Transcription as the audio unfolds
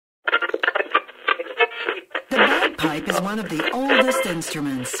bagpipe is one of the oldest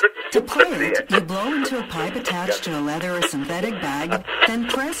instruments. To play it, you blow into a pipe attached to a leather or synthetic bag, then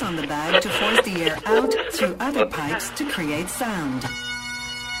press on the bag to force the air out through other pipes to create sound.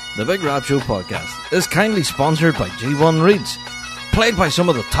 The Big Rab Show podcast is kindly sponsored by G1 Reeds, played by some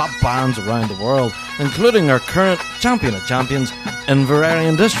of the top bands around the world, including our current champion of champions,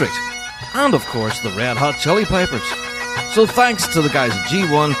 Inveraray District, and of course the Red Hot Chili Peppers. So thanks to the guys at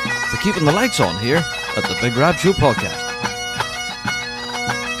G1 for keeping the lights on here at the Big Rab Show podcast.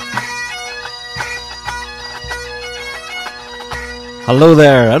 Hello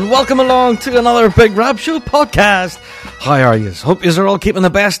there, and welcome along to another Big Rab Show podcast. How are yous? Hope yous are all keeping the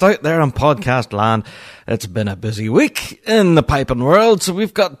best out there in podcast land. It's been a busy week in the piping world, so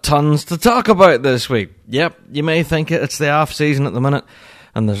we've got tons to talk about this week. Yep, you may think it's the off season at the minute,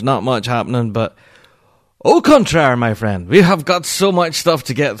 and there's not much happening, but au contraire, my friend, we have got so much stuff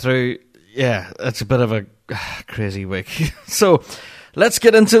to get through. Yeah, it's a bit of a crazy week. So, let's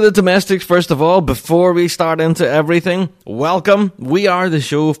get into the domestics first of all, before we start into everything. Welcome. We are the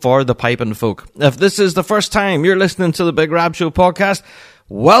show for the piping folk. If this is the first time you're listening to the Big Rab Show podcast,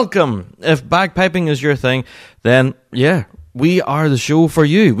 welcome. If bagpiping is your thing, then yeah, we are the show for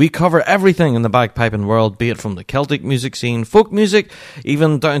you. We cover everything in the bagpiping world, be it from the Celtic music scene, folk music,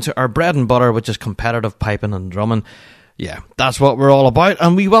 even down to our bread and butter, which is competitive piping and drumming. Yeah, that's what we're all about,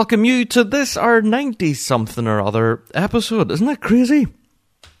 and we welcome you to this, our 90-something or other episode. Isn't that crazy?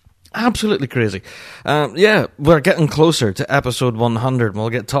 Absolutely crazy. Yeah, we're getting closer to episode 100, and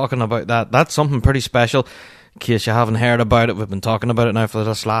we'll get talking about that. That's something pretty special. In case you haven't heard about it, we've been talking about it now for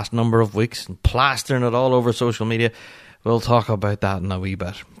this last number of weeks, and plastering it all over social media. We'll talk about that in a wee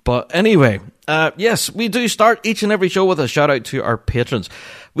bit. But anyway, yes, we do start each and every show with a shout out to our patrons.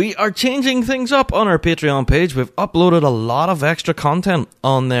 We are changing things up on our Patreon page. We've uploaded a lot of extra content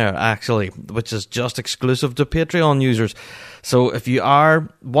on there, actually, which is just exclusive to Patreon users. So if you are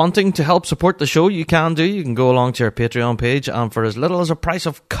wanting to help support the show, you can do. You can go along to our Patreon page, and for as little as a price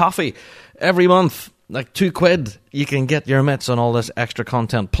of coffee every month, like £2, you can get your mitts on all this extra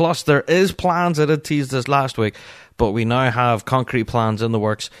content. Plus, there is plans, I did tease this last week, but we now have concrete plans in the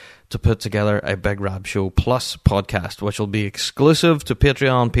works to put together a Big Rab Show Plus podcast, which will be exclusive to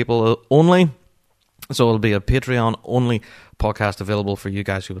Patreon people only. So it'll be a Patreon-only podcast available for you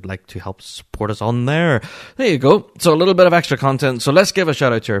guys who would like to help support us on there. There you go. So a little bit of extra content. So let's give a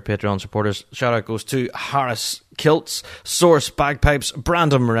shout-out to our Patreon supporters. Shout-out goes to Harris Kilts, Source Bagpipes,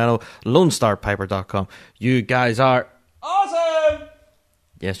 Brandon Moreno, LoneStarPiper.com. You guys are awesome!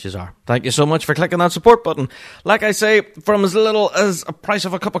 Yes, you are. Thank you so much for clicking that support button. Like I say, from as little as a price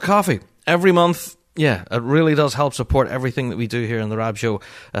of a cup of coffee every month, yeah, it really does help support everything that we do here in the Rab Show.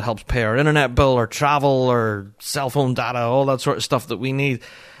 It helps pay our internet bill, or travel, or cell phone data, all that sort of stuff that we need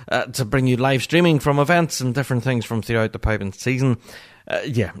to bring you live streaming from events and different things from throughout the piping season.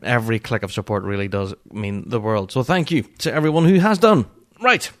 Yeah, every click of support really does mean the world. So thank you to everyone who has done.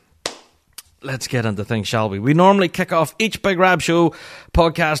 Right. Let's get into things, shall we? We normally kick off each Big Rab Show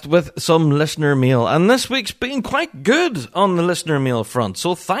podcast with some listener mail, and this week's been quite good on the listener mail front,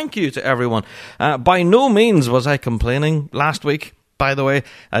 so thank you to everyone. By no means was I complaining last week, by the way.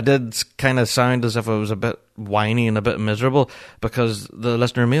 I did kind of sound as if I was a bit whiny and a bit miserable because the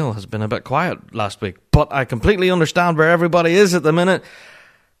listener mail has been a bit quiet last week, but I completely understand where everybody is at the minute.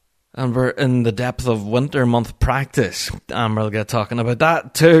 And we're in the depth of winter month practice, and we'll get talking about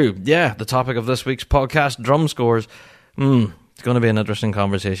that too. Yeah, the topic of this week's podcast, drum scores. It's going to be an interesting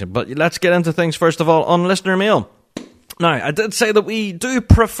conversation. But let's get into things first of all on listener mail. Now, I did say that we do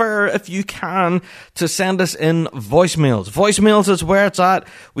prefer, if you can, to send us in voicemails. Voicemails is where it's at.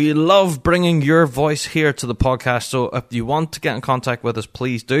 We love bringing your voice here to the podcast, so if you want to get in contact with us,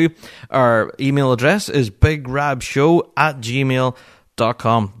 please do. Our email address is bigrabshow@gmail.com.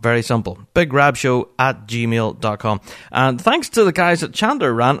 Very simple. bigrabshow@gmail.com. And thanks to the guys at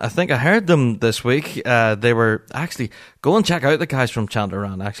Chandler Rant. I think I heard them this week. They were actually, go and check out the guys from Chandler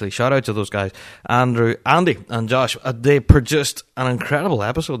Rant. Actually, shout out to those guys, Andrew, Andy and Josh. They produced an incredible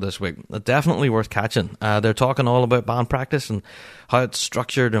episode this week. Definitely worth catching. They're talking all about band practice and how it's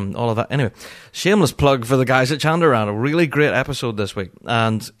structured and all of that. Anyway, shameless plug for the guys at Chandler Rant. A really great episode this week.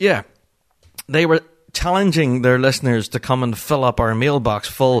 And yeah, they were challenging their listeners to come and fill up our mailbox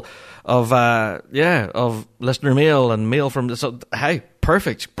full of of listener mail and mail from. So hey,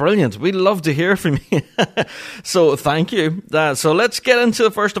 perfect, brilliant. We'd love to hear from you. So thank you. So let's get into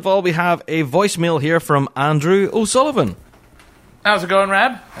it. First of all, we have a voicemail here from Andrew O'Sullivan. How's it going,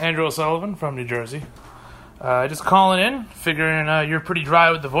 Rab? Andrew O'Sullivan from New Jersey. Just calling in, figuring you're pretty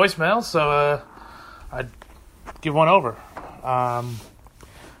dry with the voicemail, so I'd give one over.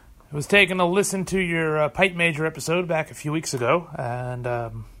 was taking a listen to your Pipe Major episode back a few weeks ago, and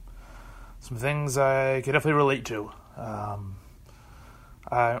some things I could definitely relate to.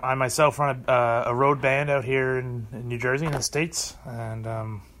 I myself run a road band out here in New Jersey, in the States,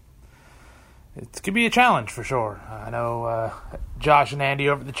 and it can be a challenge for sure. I know Josh and Andy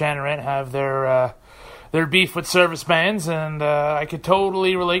over at the Chanarant have their beef with service bands, and I could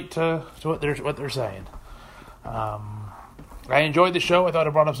totally relate to what they're saying. I enjoyed the show. I thought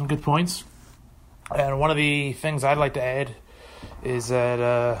it brought up some good points, and one of the things I'd like to add is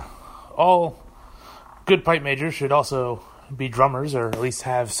that all good pipe majors should also be drummers, or at least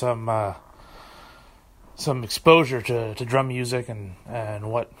have some exposure to drum music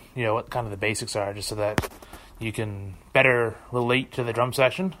and what kind of the basics are, just so that you can better relate to the drum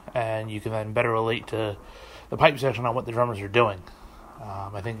section, and you can then better relate to the pipe section on what the drummers are doing.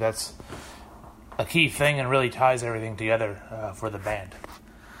 I think that's a key thing and really ties everything together for the band.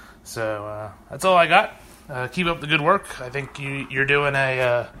 So that's all I got. Keep up the good work. I think you're doing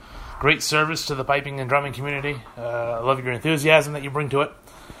a great service to the piping and drumming community. I love your enthusiasm that you bring to it.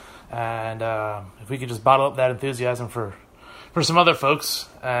 And if we could just bottle up that enthusiasm for some other folks,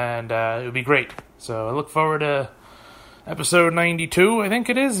 and it would be great. So I look forward to episode 92, I think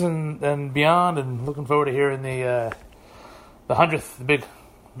it is, and beyond, and looking forward to hearing the 100th, the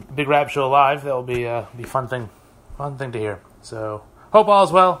big rap show live. That'll be fun thing to hear. So hope all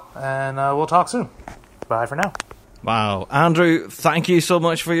is well, and we'll talk soon. Bye for now. Wow, Andrew, thank you so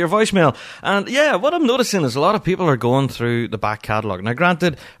much for your voicemail. And yeah, what I'm noticing is a lot of people are going through the back catalogue. Now,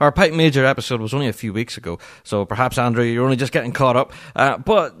 granted, our Pipe Major episode was only a few weeks ago, so perhaps, Andrew, you're only just getting caught up.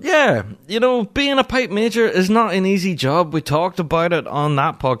 But yeah, being a Pipe Major is not an easy job. We talked about it on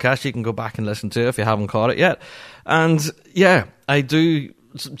that podcast. You can go back and listen to it if you haven't caught it yet. And yeah, I do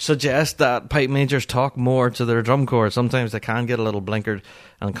suggest that pipe majors talk more to their drum corps. Sometimes they can get a little blinkered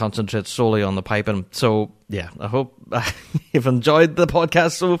and concentrate solely on the piping. So yeah, I hope you've enjoyed the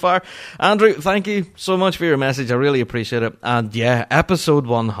podcast so far. Andrew, thank you so much for your message. I really appreciate it. And yeah, episode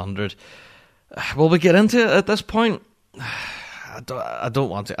 100. Will we get into it at this point? I don't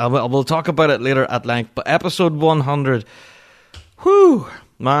want to. We'll talk about it later at length. But episode 100, whew,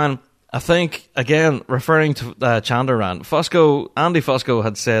 man. I think, again, referring to Chanarant, Andy Fusco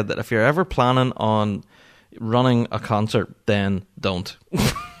had said that if you're ever planning on running a concert, then don't.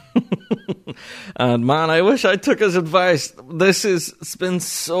 And man, I wish I took his advice. It's been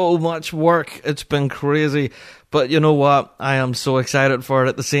so much work. It's been crazy. But you know what? I am so excited for it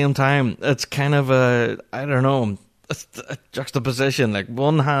at the same time. It's kind of a juxtaposition. Like,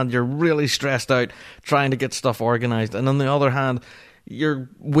 one hand, you're really stressed out trying to get stuff organised, and on the other hand, you're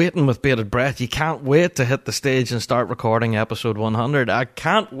waiting with bated breath. You can't wait to hit the stage and start recording episode 100. I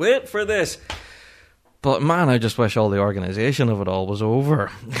can't wait for this. But man, I just wish all the organisation of it all was over.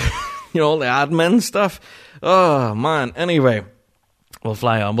 All the admin stuff. Oh man. Anyway, we'll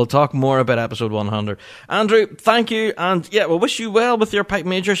fly on. We'll talk more about episode 100. Andrew, thank you. And yeah, we'll wish you well with your pipe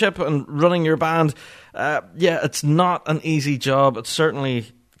majorship and running your band. Yeah, it's not an easy job. It certainly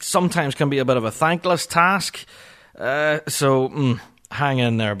sometimes can be a bit of a thankless task. So hang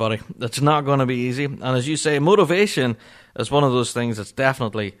in there, buddy. It's not going to be easy. And as you say, motivation is one of those things that's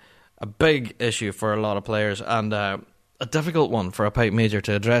definitely a big issue for a lot of players, and a difficult one for a pipe major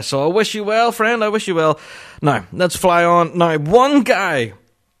to address. So I wish you well, friend. I wish you well. Now, let's fly on. Now, one guy,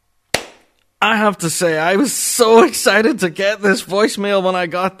 I have to say, I was so excited to get this voicemail when I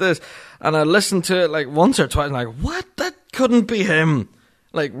got this, and I listened to it like once or twice, and like, what? That couldn't be him.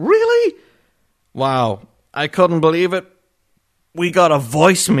 Like, really? Wow. I couldn't believe it. We got a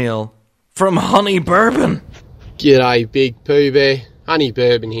voicemail from Honey Bourbon. G'day, Big Pooh. Honey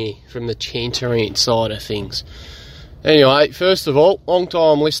Bourbon here from the Chanarant side of things. Anyway, first of all, long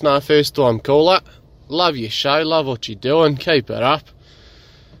time listener, first time caller. Love your show, love what you're doing, keep it up.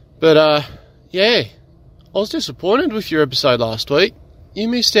 But, yeah, I was disappointed with your episode last week. You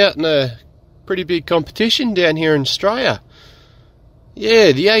missed out on a pretty big competition down here in Australia.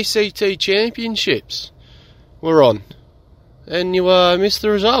 Yeah, the ACT Championships were on, and you missed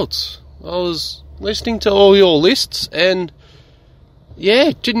the results. I was listening to all your lists, and yeah,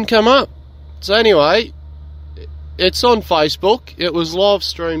 it didn't come up. So anyway, it's on Facebook. It was live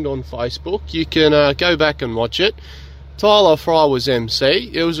streamed on Facebook. You can go back and watch it. Tyler Fry was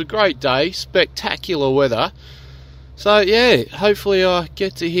MC. It was a great day, spectacular weather. So yeah, hopefully I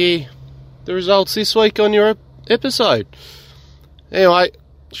get to hear the results this week on your episode. Anyway,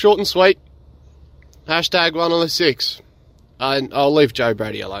 short and sweet. Hashtag 106. And I'll leave Joe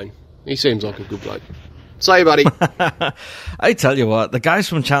Brady alone. He seems like a good bloke. See you, buddy. I tell you what, the guys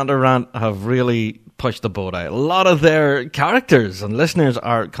from Chanarant have really pushed the boat out. A lot of their characters and listeners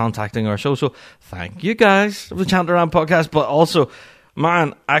are contacting our show, so thank you guys of the Chant Around podcast. But also,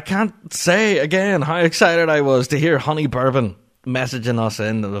 man, I can't say again how excited I was to hear Honey Bourbon messaging us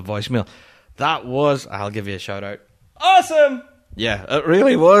in the voicemail. That was, I'll give you a shout out, awesome! Yeah, it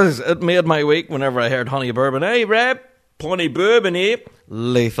really was. It made my week whenever I heard Honey Bourbon. Hey, Reb, Honey Bourbon, eh?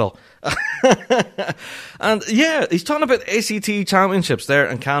 Lethal. And yeah, he's talking about ACT Championships there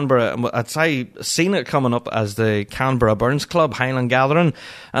in Canberra. I'd seen it coming up as the Canberra Burns Club Highland Gathering.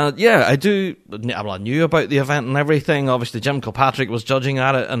 And yeah, I knew about the event and everything. Obviously, Jim Kilpatrick was judging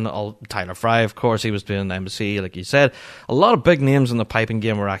at it, and Tyler Fry, of course, he was doing the MC, like you said. A lot of big names in the piping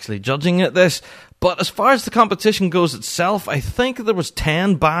game were actually judging at this. But as far as the competition goes itself, I think there was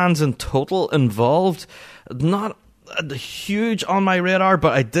 10 bands in total involved. Not huge on my radar,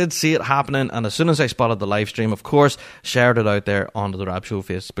 but I did see it happening, and as soon as I spotted the live stream, of course, shared it out there onto the Rap Show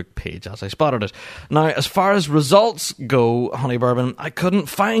Facebook page as I spotted it. Now, as far as results go, Honey Bourbon, I couldn't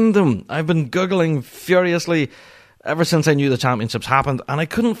find them. I've been Googling furiously ever since I knew the championships happened, and I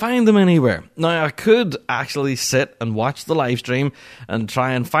couldn't find them anywhere. Now, I could actually sit and watch the live stream and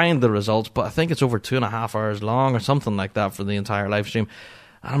try and find the results, but I think it's over 2.5 hours long or something like that for the entire live stream.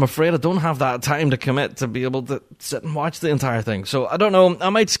 And I'm afraid I don't have that time to commit to be able to sit and watch the entire thing. So I don't know, I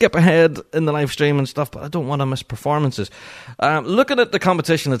might skip ahead in the live stream and stuff, but I don't want to miss performances. Looking at the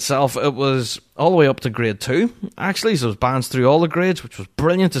competition itself, it was all the way up to grade 2, actually. So it was bands through all the grades, which was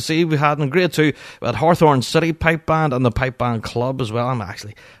brilliant to see. We had in grade 2, we had Hawthorne City Pipe Band and the Pipe Band Club as well. I'm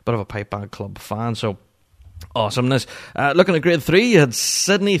actually a bit of a Pipe Band Club fan, so awesomeness. Looking at grade 3, you had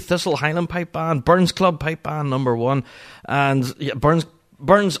Sydney Thistle Highland Pipe Band, Burns Club Pipe Band number 1, and yeah, Burns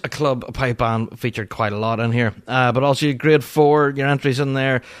Club Pipe Band featured quite a lot in here. But also grade 4, your entries in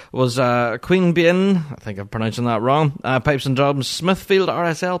there was Queen Bean, I think I'm pronouncing that wrong, Pipes and Drums, Smithfield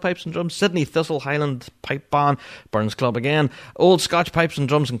RSL Pipes and Drums, Sydney Thistle Highland Pipe Band, Burns Club again, Old Scotch Pipes and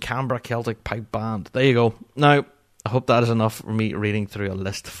Drums, and Canberra Celtic Pipe Band. There you go. Now, I hope that is enough for me reading through a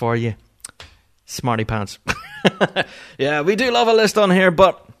list for you. Smarty pants. Yeah, we do love a list on here,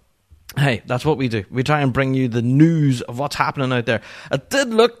 but hey, that's what we do. We try and bring you the news of what's happening out there. It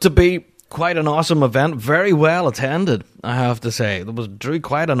did look to be quite an awesome event, very well attended, I have to say. It drew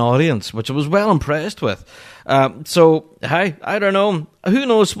quite an audience, which I was well impressed with. So, hey, I don't know. Who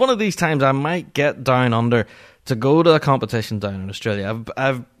knows? One of these times I might get down under to go to a competition down in Australia.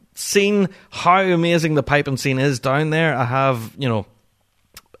 I've seen how amazing the piping scene is down there. I have,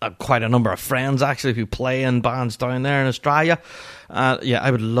 quite a number of friends actually who play in bands down there in Australia. Yeah,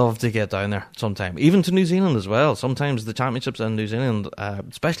 I would love to get down there sometime, even to New Zealand as well. Sometimes the championships in New Zealand,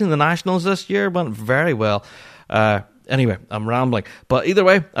 especially the nationals this year, went very well. Anyway, I'm rambling, but either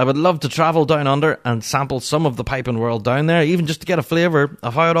way, I would love to travel down under and sample some of the piping world down there, even just to get a flavour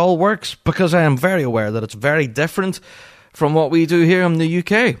of how it all works, because I am very aware that it's very different from what we do here in the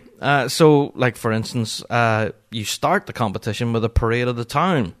UK. So, like for instance, you start the competition with a parade of the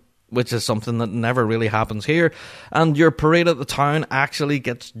town, which is something that never really happens here, and your parade of the town actually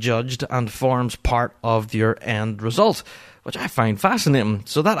gets judged and forms part of your end result, which I find fascinating.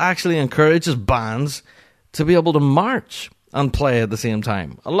 So that actually encourages bands to be able to march and play at the same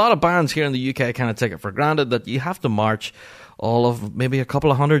time. A lot of bands here in the UK kind of take it for granted that you have to march all of maybe a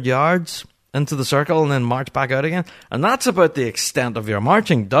couple of 100 yards into the circle and then march back out again, and that's about the extent of your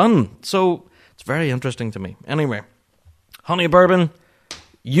marching done. So it's very interesting to me. Anyway, Honey Bourbon,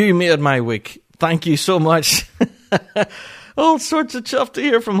 you made my week. Thank you so much. All sorts of chuff to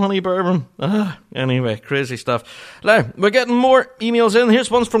hear from Honey Bourbon. Anyway, crazy stuff. Now, we're getting more emails in.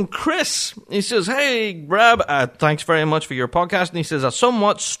 Here's one from Chris. He says, hey, Rab, thanks very much for your podcast. And he says, a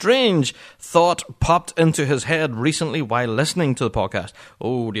somewhat strange thought popped into his head recently while listening to the podcast.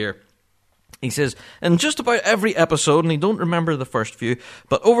 Oh, dear. He says, in just about every episode, and he don't remember the first few,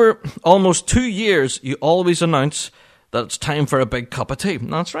 but over almost 2 years, you always announce that it's time for a big cup of tea.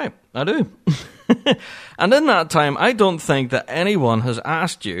 That's right, I do. And in that time, I don't think that anyone has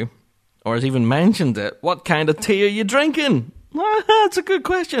asked you, or has even mentioned it, what kind of tea are you drinking? That's a good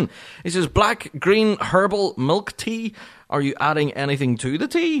question. He says, black, green, herbal, milk tea. Are you adding anything to the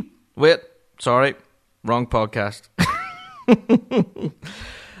tea? Wait, sorry, wrong podcast.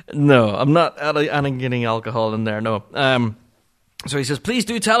 No, I'm not adding any alcohol in there, no. So he says, please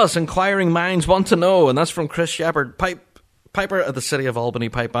do tell us, inquiring minds want to know. And that's from Chris Shepherd, Piper at the City of Albany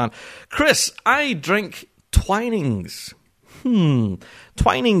Pipe Band. Chris, I drink Twinings.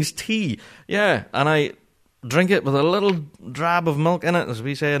 Twinings tea. Yeah, and I drink it with a little drab of milk in it, as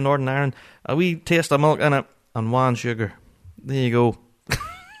we say in Northern Ireland. A wee taste of milk in it and one sugar. There you go.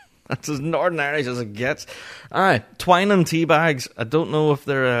 That's as Northern Irish as it gets. Twining tea bags. I don't know if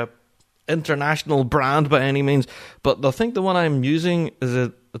they're international brand by any means, but I think the one I'm using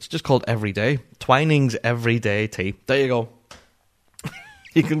it's just called Everyday. Twinings Everyday Tea. There you go.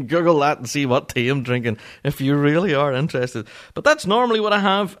 You can Google that and see what tea I'm drinking if you really are interested. But that's normally what I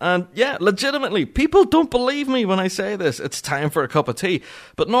have. And yeah, legitimately, people don't believe me when I say this. It's time for a cup of tea.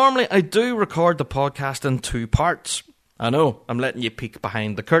 But normally I do record the podcast in 2 parts. I know, I'm letting you peek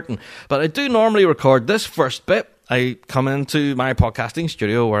behind the curtain. But I do normally record this first bit. I come into my podcasting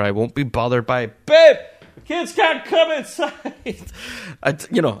studio where I won't be bothered by, babe, the kids can't come inside.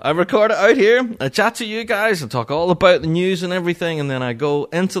 I record it out here. I chat to you guys and talk all about the news and everything. And then I go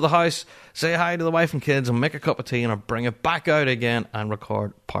into the house, say hi to the wife and kids and make a cup of tea. And I bring it back out again and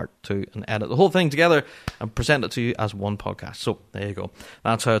record part 2 and edit the whole thing together and present it to you as one podcast. So there you go.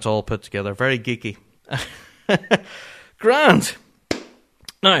 That's how it's all put together. Very geeky. Grand.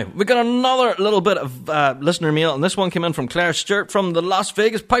 Now, we got another little bit of listener mail, and this one came in from Claire Stewart from the Las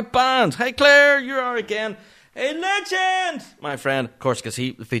Vegas Pipe Band. Hey, Claire, you are again a legend, my friend. Of course, because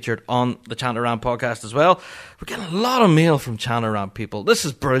he featured on the Chantaram podcast as well. We're getting a lot of mail from Chantaram people. This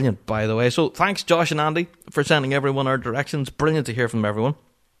is brilliant, by the way. So thanks, Josh and Andy, for sending everyone our directions. Brilliant to hear from everyone.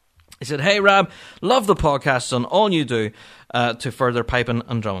 He said, hey, Rab, love the podcasts and all you do to further piping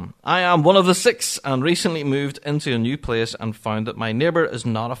and drumming. I am one of the 6 and recently moved into a new place and found that my neighbour is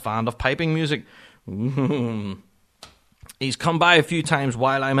not a fan of piping music. He's come by a few times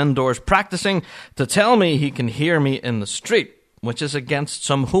while I'm indoors practicing to tell me he can hear me in the street, which is against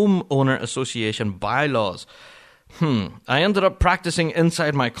some homeowner association bylaws. I ended up practicing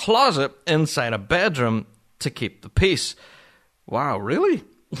inside my closet, inside a bedroom, to keep the peace. Wow, really?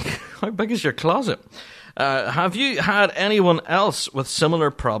 How big is your closet? Have you had anyone else with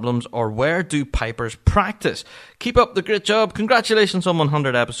similar problems, or where do pipers practice? Keep up the great job. Congratulations on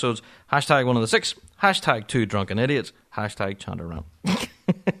 100 episodes. Hashtag one of the 6. Hashtag 2 drunken idiots. Hashtag Chantaram.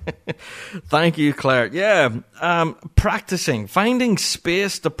 Thank you, Claire. Yeah, practicing. Finding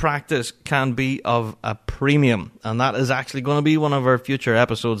space to practice can be of a premium. And that is actually going to be one of our future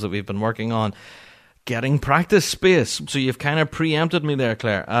episodes that we've been working on. Getting practice space. So you've kind of preempted me there,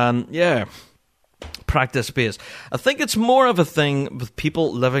 Claire. Yeah, practice space. I think it's more of a thing with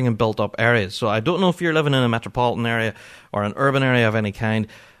people living in built-up areas. So I don't know if you're living in a metropolitan area or an urban area of any kind,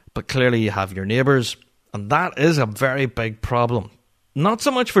 but clearly you have your neighbours, and that is a very big problem. Not so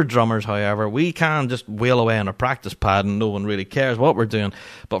much for drummers, however. We can just wheel away on a practice pad and no one really cares what we're doing.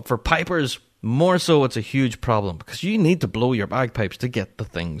 But for pipers, more so, it's a huge problem because you need to blow your bagpipes to get the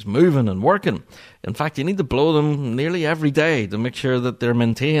things moving and working. In fact, you need to blow them nearly every day to make sure that they're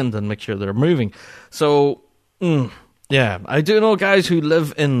maintained and make sure they're moving. So, yeah, I do know guys who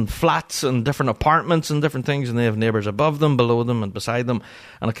live in flats and different apartments and different things, and they have neighbours above them, below them, and beside them,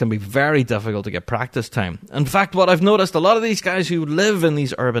 and it can be very difficult to get practice time. In fact, what I've noticed, a lot of these guys who live in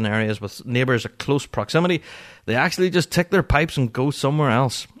these urban areas with neighbours at close proximity, they actually just take their pipes and go somewhere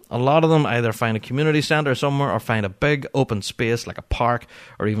else. A lot of them either find a community centre somewhere or find a big open space like a park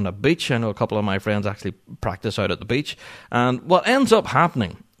or even a beach. I know a couple of my friends actually practice out at the beach. And what ends up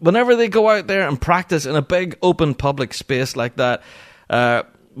happening, whenever they go out there and practice in a big open public space like that,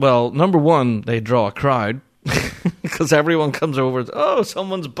 well, number one, they draw a crowd because everyone comes over and says, oh,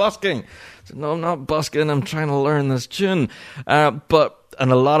 someone's busking. So, no, I'm not busking, I'm trying to learn this tune. But on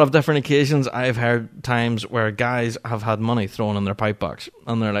a lot of different occasions, I've heard times where guys have had money thrown in their pipe box.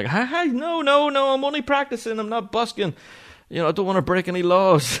 And they're like, hi, no, I'm only practicing, I'm not busking. You know, I don't want to break any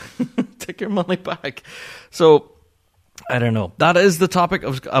laws. Take your money back. So, I don't know. That is the topic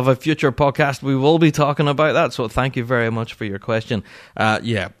of a future podcast. We will be talking about that. So, thank you very much for your question.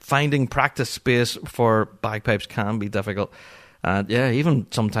 Yeah, finding practice space for bagpipes can be difficult. Yeah, even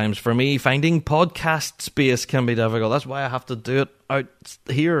sometimes for me, finding podcast space can be difficult. That's why I have to do it out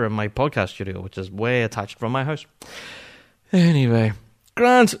here in my podcast studio, which is way attached from my house. Anyway,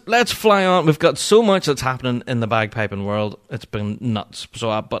 Grant, let's fly on. We've got so much that's happening in the bagpiping world. It's been nuts.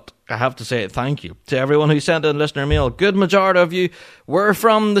 So, but I have to say thank you to everyone who sent in listener mail. Good majority of you were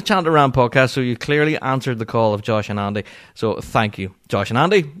from the Chantaram podcast, so you clearly answered the call of Josh and Andy. So thank you, Josh and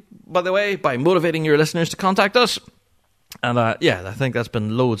Andy, by the way, by motivating your listeners to contact us. And yeah, I think that's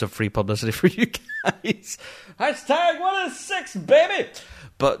been loads of free publicity for you guys. Hashtag 106, baby!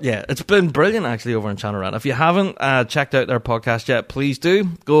 But yeah, it's been brilliant actually over in Chantaram. If you haven't checked out their podcast yet, please do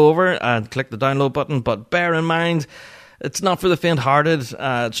go over and click the download button. But bear in mind, it's not for the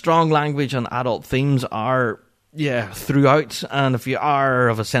faint-hearted. Strong language and adult themes are, throughout. And if you are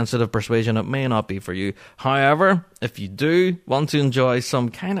of a sensitive persuasion, it may not be for you. However, if you do want to enjoy some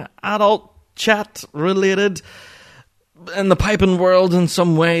kind of adult chat-related in the piping world in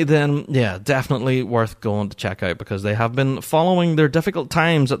some way, then yeah, definitely worth going to check out, because they have been following their difficult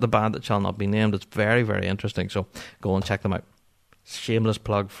times at the band that shall not be named. It's very, very interesting, so go and check them out. Shameless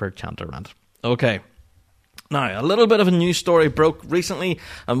plug for Chanter Rant. Okay. Now, a little bit of a news story broke recently,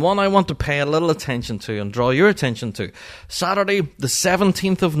 and one I want to pay a little attention to and draw your attention to. Saturday, the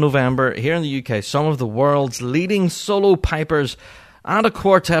 17th of November, here in the UK, some of the world's leading solo pipers and a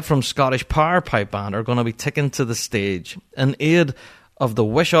quartet from Scottish Power Pipe Band are going to be taken to the stage in aid of the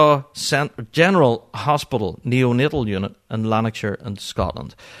Wishaw General Hospital Neonatal Unit in Lanarkshire in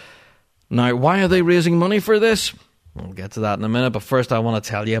Scotland. Now, why are they raising money for this? We'll get to that in a minute, but first I want to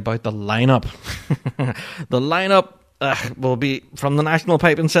tell you about the lineup. The lineup will be from the National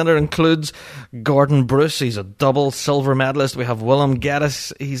Piping Centre includes Gordon Bruce. He's a double silver medalist. We have Willem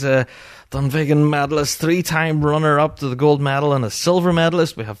Geddes. He's a Dunvegan medalist, 3-time runner-up to the gold medal and a silver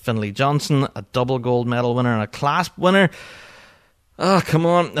medalist. We have Finlay Johnson, a double gold medal winner and a clasp winner. Oh, come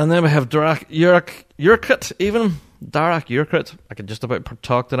on. And then we have Darak Urquhart, even. Darak Urquhart. I can just about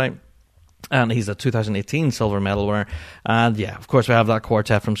talk tonight. And he's a 2018 silver medal winner. And yeah, of course we have that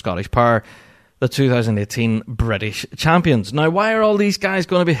quartet from Scottish Power, the 2018 British champions. Now, why are all these guys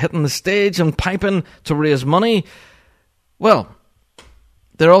going to be hitting the stage and piping to raise money? Well,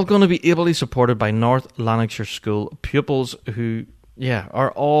 they're all going to be ably supported by North Lanarkshire School pupils who, yeah,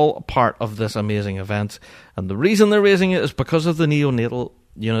 are all part of this amazing event. And the reason they're raising it is because of the neonatal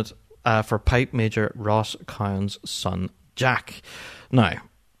unit for Pipe Major Ross Cowan's son, Jack. Now,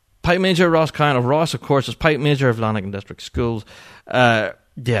 Pipe Major Ross Cowan of Ross, of course, is Pipe Major of Lanark District Schools.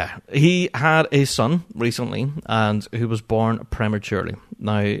 Yeah, he had a son recently, and who was born prematurely.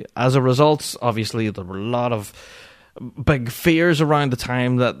 Now, as a result, obviously, there were a lot of big fears around the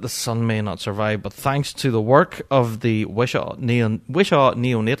time that the son may not survive, but thanks to the work of the Wishaw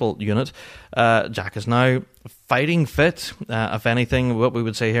Neonatal Unit, Jack is now fighting fit. If anything, what we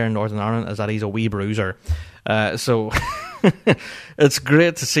would say here in Northern Ireland is that he's a wee bruiser. So it's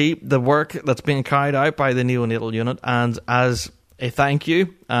great to see the work that's being carried out by the neonatal unit, and as a thank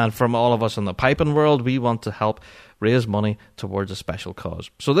you, and from all of us in the piping world, we want to help raise money towards a special cause.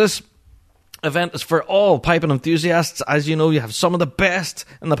 So this event is for all piping enthusiasts. As you know, you have some of the best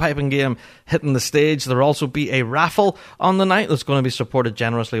in the piping game hitting the stage. There'll also be a raffle on the night that's going to be supported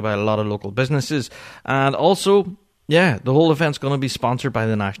generously by a lot of local businesses, and also, yeah, the whole event's going to be sponsored by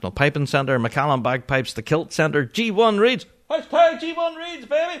the National Piping Centre, Macallan Bagpipes, the Kilt Centre, G1 Reeds, hashtag G1 Reeds,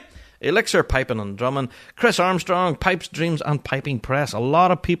 baby, Elixir Piping and Drumming, Chris Armstrong, Pipes, Dreams and Piping Press. A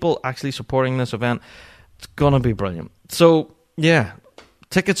lot of people actually supporting this event. It's going to be brilliant. So, yeah,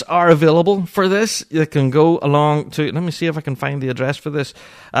 tickets are available for this. You can go along to, let me see if I can find the address for this,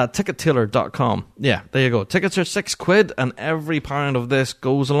 tickettailor.com. Yeah, there you go. Tickets are £6, and every pound of this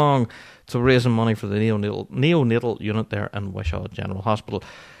goes along to raising money for the neonatal unit there in Wishaw General Hospital.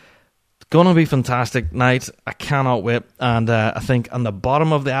 It's going to be a fantastic night. I cannot wait. And I think on the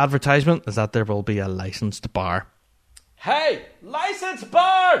bottom of the advertisement is that there will be a licensed bar. Hey, licensed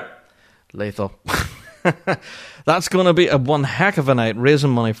bar! Lethal. That's going to be a one heck of a night, raising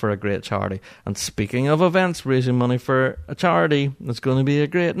money for a great charity. And speaking of events, raising money for a charity, it's going to be a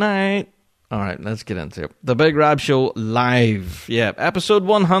great night. All right, let's get into it. The Big Rab Show live. Yeah, episode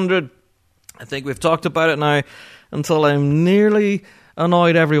 100. I think we've talked about it now until I'm nearly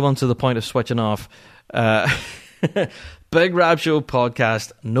annoyed everyone to the point of switching off. Big Rab Show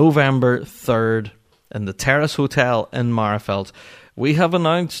podcast, November 3rd in the Terrace Hotel in Marfelt. We have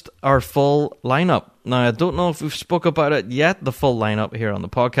announced our full lineup. Now, I don't know if we've spoke about it yet, the full lineup here on the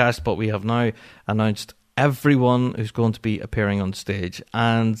podcast, but we have now announced everyone who's going to be appearing on stage.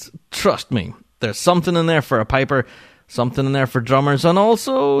 And trust me, there's something in there for a piper, something in there for drummers, and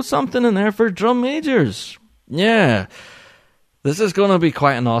also something in there for drum majors. Yeah. This is going to be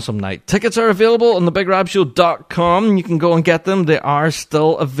quite an awesome night. Tickets are available on thebigrabshow.com. You can go and get them. They are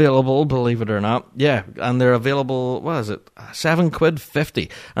still available, believe it or not. Yeah, and they're available, what is it, £7.50.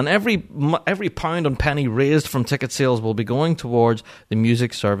 And every pound and penny raised from ticket sales will be going towards the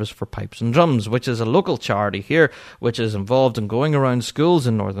Music Service for Pipes and Drums, which is a local charity here, which is involved in going around schools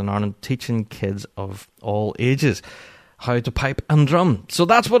in Northern Ireland, teaching kids of all ages how to pipe and drum. So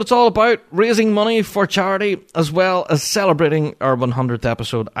that's what it's all about, raising money for charity as well as celebrating our 100th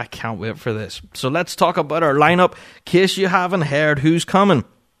episode. I can't wait for this. So let's talk about our lineup, in case you haven't heard who's coming.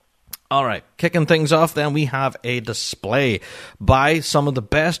 Alright, kicking things off then, we have a display by some of the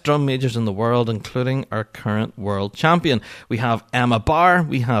best drum majors in the world, including our current world champion. We have Emma Barr,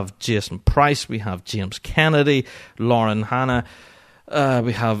 we have Jason Price, we have James Kennedy, Lauren Hanna,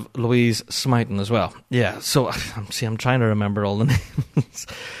 we have Louise Smighton as well. Yeah, so, I'm trying to remember all the names.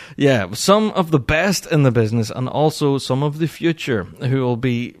 Yeah, some of the best in the business and also some of the future who will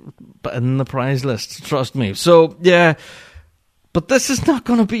be in the prize list, trust me. So, yeah, but this is not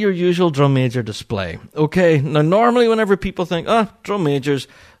going to be your usual drum major display. Okay, now normally whenever people think, drum majors,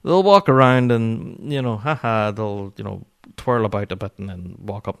 they'll walk around and, they'll, twirl about a bit and then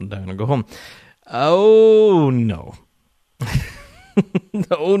walk up and down and go home. Oh, no.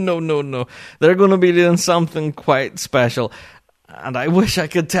 No. They're going to be doing something quite special. And I wish I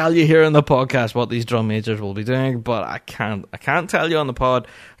could tell you here in the podcast what these drum majors will be doing, but I can't. I can't tell you on the pod.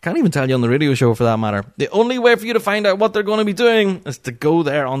 I can't even tell you on the radio show for that matter. The only way for you to find out what they're going to be doing is to go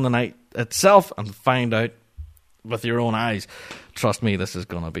there on the night itself and find out with your own eyes. Trust me, this is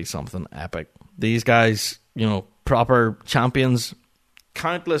going to be something epic. These guys, proper champions,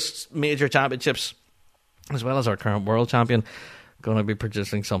 countless major championships, as well as our current world champion, going to be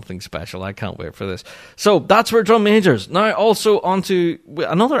producing something special. I can't wait for this. So that's for drum majors. Now also onto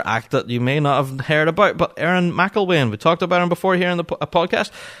another act that you may not have heard about, but Aaron McElwain. We talked about him before here in the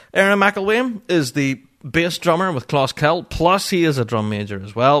podcast. Aaron McElwain is the bass drummer with Klaus Kelt, plus he is a drum major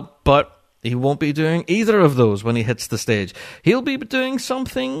as well, but he won't be doing either of those when he hits the stage. He'll be doing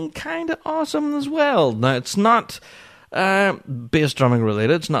something kind of awesome as well. Now it's not bass drumming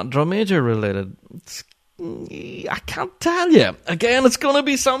related, it's not drum major related. I can't tell you. Again, it's going to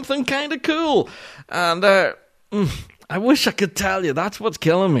be something kind of cool. And I wish I could tell you. That's what's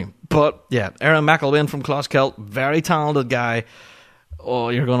killing me. But yeah, Aaron McElwain from Klaus Kelt, very talented guy. Oh,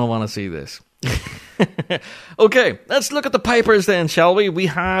 you're going to want to see this. Okay, let's look at the pipers then, shall we? We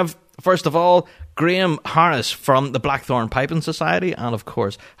have, first of all, Graham Harris from the Blackthorn Piping Society and, of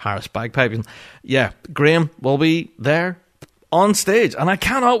course, Harris Bagpiping. Yeah, Graham will be there on stage, and I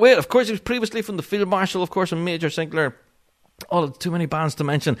cannot wait. Of course, he was previously from the Field Marshal, of course, and Major Sinclair. Oh, too many bands to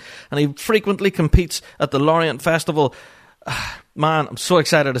mention. And he frequently competes at the Lorient Festival. Man, I'm so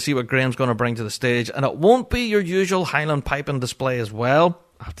excited to see what Graham's going to bring to the stage. And it won't be your usual Highland piping display as well.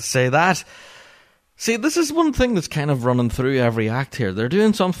 I have to say that. See, this is one thing that's kind of running through every act here. They're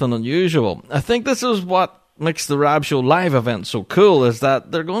doing something unusual. I think this is what makes the Rab Show live event so cool, is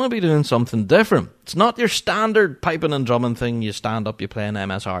that they're going to be doing something different. It's not your standard piping and drumming thing. You stand up, you play an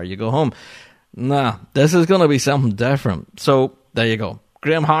MSR, you go home. Nah, this is going to be something different. So, there you go.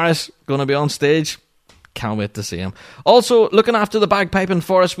 Graham Harris going to be on stage. Can't wait to see him. Also, looking after the bagpiping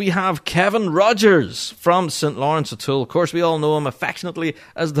for us, we have Kevin Rogers from St. Lawrence O'Toole. Of course, we all know him affectionately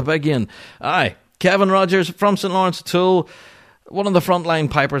as the Big Yin. Aye, Kevin Rogers from St. Lawrence O'Toole, one of the frontline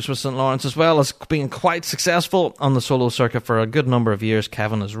pipers with St. Lawrence, as well as being quite successful on the solo circuit for a good number of years.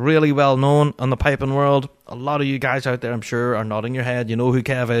 Kevin is really well known in the piping world. A lot of you guys out there, I'm sure, are nodding your head. You know who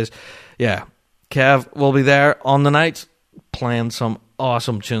Kev is. Yeah, Kev will be there on the night playing some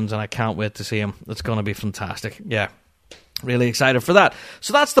awesome tunes, and I can't wait to see him. It's going to be fantastic. Yeah, really excited for that.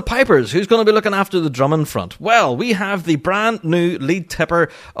 So that's the pipers. Who's going to be looking after the drumming front? Well, we have the brand new lead tipper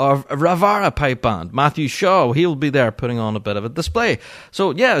of Ravara Pipe Band, Matthew Shaw. He'll be there putting on a bit of a display.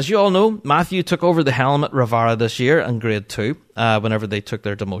 So yeah, as you all know, Matthew took over the helm at Ravara this year in grade 2 whenever they took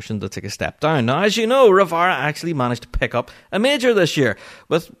their demotion to take a step down. Now, as you know, Ravara actually managed to pick up a major this year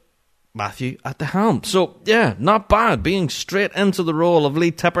with Matthew at the helm. So yeah, not bad, being straight into the role of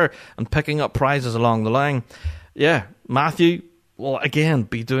lead tipper and picking up prizes along the line. Yeah, Matthew will again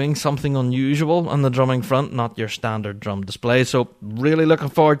be doing something unusual on the drumming front, not your standard drum display. So really looking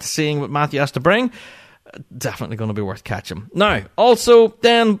forward to seeing what Matthew has to bring. Definitely going to be worth catching. Now, also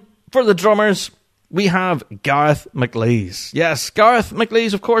then for the drummers, we have Gareth McLeese. Yes, Gareth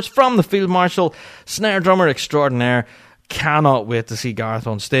McLeese, of course, from the Field Marshal, snare drummer extraordinaire. Cannot wait to see Gareth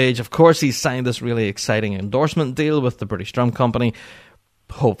on stage. Of course, he's signed this really exciting endorsement deal with the British Drum Company.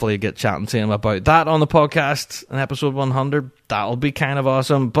 Hopefully get chatting to him about that on the podcast in episode 100. That'll be kind of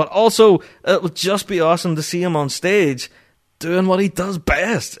awesome. But also, it would just be awesome to see him on stage doing what he does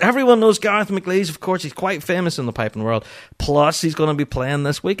best. Everyone knows Gareth McLeese. Of course, he's quite famous in the piping world. Plus, he's going to be playing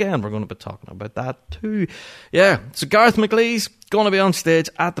this weekend. We're going to be talking about that too. Yeah, so Gareth McLeese going to be on stage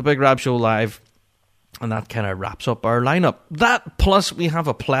at the Big Rab Show Live. And that kind of wraps up our lineup. That, plus we have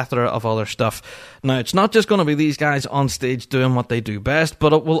a plethora of other stuff. Now, it's not just going to be these guys on stage doing what they do best,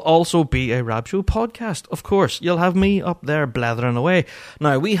 but it will also be a Rab Show podcast. Of course, you'll have me up there blathering away.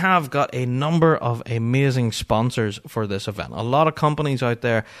 Now, we have got a number of amazing sponsors for this event. A lot of companies out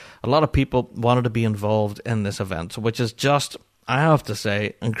there, a lot of people wanted to be involved in this event, which is just, I have to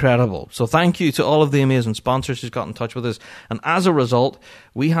say, incredible. So thank you to all of the amazing sponsors who's got in touch with us. And as a result,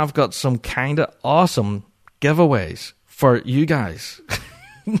 we have got some kind of awesome giveaways for you guys.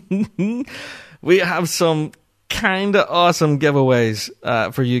 We have some kind of awesome giveaways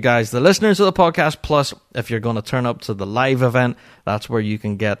for you guys, the listeners of the podcast. Plus, if you're going to turn up to the live event, that's where you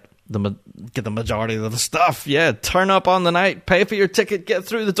can get the majority of the stuff. Yeah, turn up on the night, pay for your ticket, get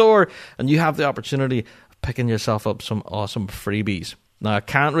through the door, and you have the opportunity of picking yourself up some awesome freebies. Now, I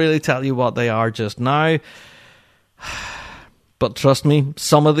can't really tell you what they are just now, but trust me,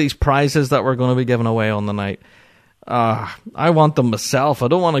 some of these prizes that we're going to be giving away on the night, I want them myself. I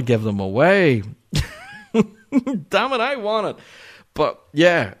don't want to give them away. Damn it, I want it. But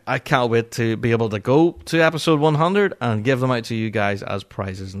yeah, I can't wait to be able to go to episode 100 and give them out to you guys as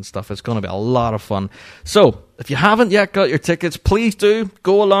prizes and stuff. It's going to be a lot of fun. So, if you haven't yet got your tickets, please do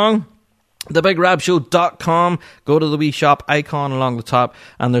go along. TheBigRabShow.com. Go to the wee shop icon along the top,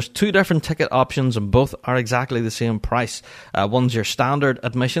 and there's 2 different ticket options, and both are exactly the same price. One's your standard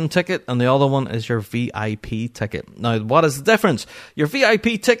admission ticket, and the other one is your VIP ticket. Now, what is the difference? Your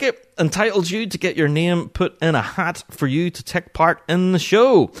VIP ticket entitles you to get your name put in a hat for you to take part in the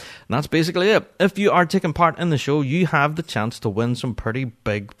show. And that's basically it. If you are taking part in the show, you have the chance to win some pretty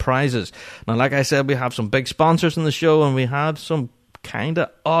big prizes. Now, like I said, we have some big sponsors in the show, and we have some kind of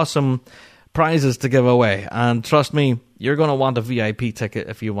awesome prizes to give away, and trust me, you're going to want a VIP ticket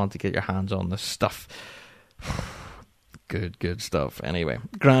if you want to get your hands on this stuff. Good stuff. Anyway,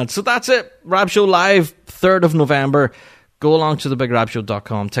 grand. So that's it. Rab Show Live, 3rd of November. Go along to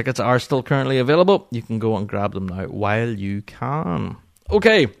thebigrabshow.com. Tickets are still currently available. You can go and grab them now while you can.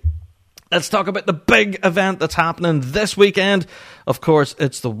 Okay, let's talk about the big event that's happening this weekend. Of course,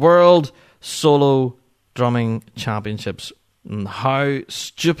 it's the World Solo Drumming Championships. And how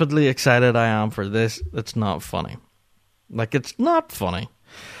stupidly excited I am for this. It's not funny. Like, it's not funny.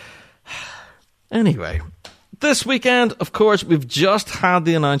 Anyway, this weekend, of course, we've just had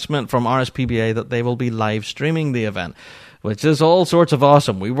the announcement from RSPBA that they will be live streaming the event, which is all sorts of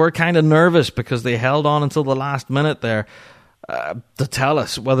awesome. We were kind of nervous because they held on until the last minute there to tell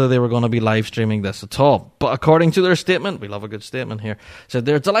us whether they were going to be live streaming this at all. But according to their statement, we love a good statement here, said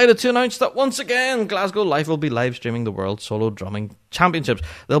they're delighted to announce that once again Glasgow Life will be live streaming the World Solo Drumming Championships.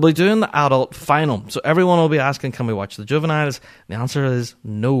 They'll be doing the adult final, so everyone will be asking, can we watch the juveniles? The answer is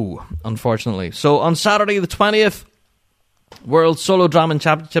no, unfortunately. So on Saturday the 20th, World Solo Drumming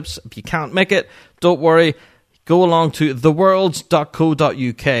Championships. If you can't make it, don't worry. Go along to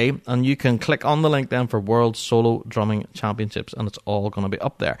theworlds.co.uk and you can click on the link then for World Solo Drumming Championships, and it's all going to be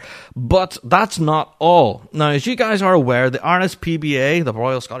up there. But that's not all. Now, as you guys are aware, the RSPBA, the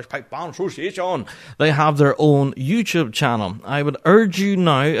Royal Scottish Pipe Band Association, they have their own YouTube channel. I would urge you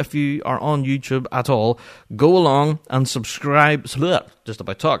now, if you are on YouTube at all, go along and subscribe. Subscribe.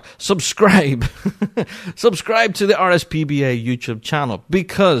 Subscribe to the RSPBA YouTube channel,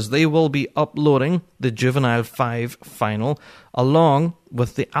 because they will be uploading the Juvenile 5 final along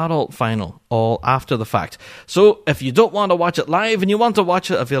with the adult final all after the fact. So if you don't want to watch it live and you want to watch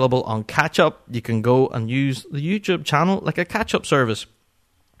it available on catch up, you can go and use the YouTube channel like a catch up service.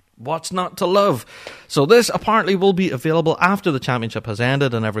 What's not to love? So this apparently will be available after the championship has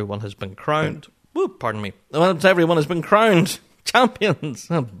ended and everyone has been crowned. Pardon me. Once everyone has been crowned champions.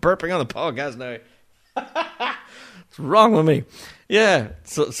 I'm burping on the podcast now. What's wrong with me? Yeah,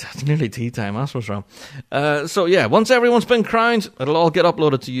 so it's nearly tea time. That's what's wrong. So yeah, once everyone's been crowned, it'll all get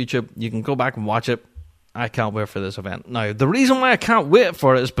uploaded to YouTube. You can go back and watch it. I can't wait for this event. Now, the reason why I can't wait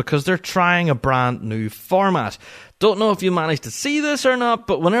for it is because they're trying a brand new format. Don't know if you managed to see this or not,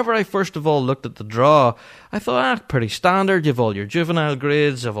 but whenever I first of all looked at the draw, I thought, pretty standard. You've all your juvenile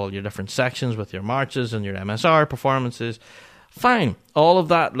grades, you've all your different sections with your marches and your MSR performances. Fine, all of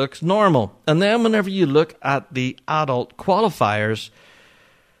that looks normal. And then whenever you look at the adult qualifiers,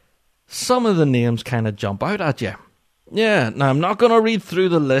 some of the names kind of jump out at you. Yeah, now I'm not going to read through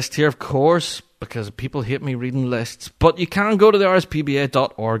the list here, of course, because people hate me reading lists, but you can go to the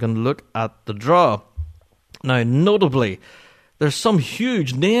rspba.org and look at the draw. Now, notably, there's some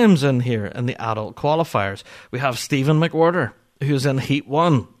huge names in here in the adult qualifiers. We have Stephen McWhirter, who's in Heat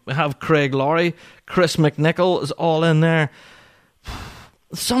 1. We have Craig Laurie, Chris McNichol is all in there.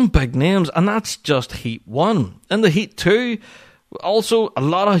 Some big names, and that's just Heat 1. In the Heat 2, also a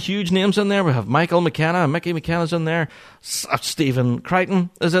lot of huge names in there. We have Michael McKenna, Mickey McKenna's in there. Stephen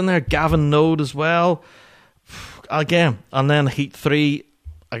Crichton is in there. Gavin Node as well. Again, and then Heat 3,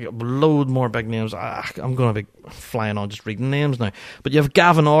 I got a load more big names. I'm going to be flying on just reading names now. But you have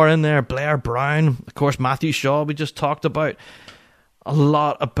Gavin Orr in there, Blair Brown, of course Matthew Shaw we just talked about. A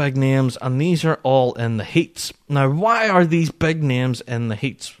lot of big names, and these are all in the heats. Now, why are these big names in the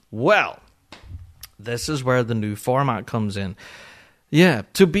heats? Well, this is where the new format comes in. Yeah,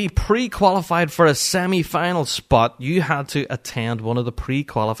 to be pre-qualified for a semi-final spot, you had to attend one of the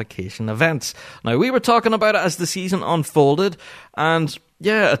pre-qualification events. Now, we were talking about it as the season unfolded, and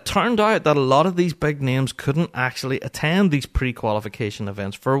yeah, it turned out that a lot of these big names couldn't actually attend these pre-qualification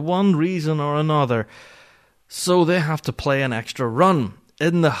events for one reason or another. So they have to play an extra run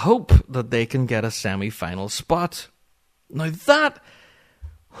in the hope that they can get a semi-final spot. Now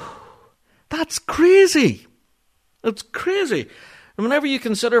that's crazy. It's crazy. And whenever you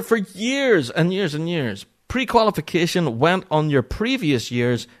consider for years and years and years, pre-qualification went on your previous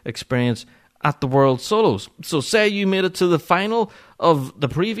year's experience at the World Solos. So say you made it to the final of the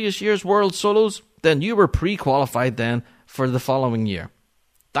previous year's World Solos, then you were pre-qualified then for the following year.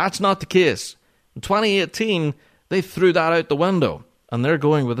 That's not the case. In 2018, they threw that out the window, and they're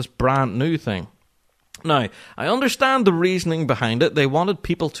going with this brand new thing. Now, I understand the reasoning behind it. They wanted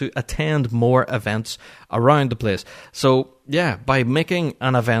people to attend more events around the place. So, yeah, by making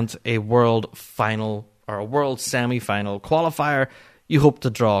an event a world final or a world semi-final qualifier, you hope to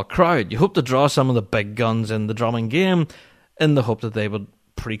draw a crowd. You hope to draw some of the big guns in the drumming game in the hope that they would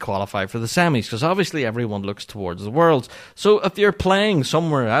pre-qualify for the semis, because obviously everyone looks towards the Worlds. So if you're playing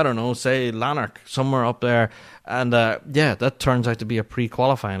somewhere, I don't know, say Lanark, somewhere up there, and that turns out to be a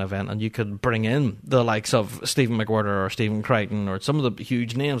pre-qualifying event, and you could bring in the likes of Stephen McWhirter or Stephen Crichton or some of the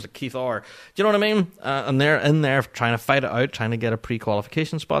huge names like Keith Orr. Do you know what I mean? And they're in there trying to fight it out, trying to get a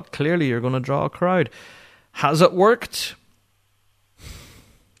pre-qualification spot. Clearly you're going to draw a crowd. Has it worked?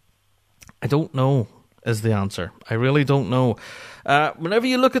 I don't know is the answer. I really don't know. Whenever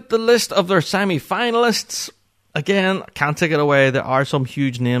you look at the list of their semi-finalists, again, can't take it away, there are some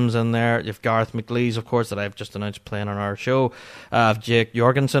huge names in there. You've Gareth McLeese, of course, that I've just announced playing on our show. Jake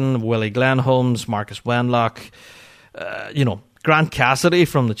Jorgensen, Willie Glenholmes, Marcus Wenlock, Grant Cassidy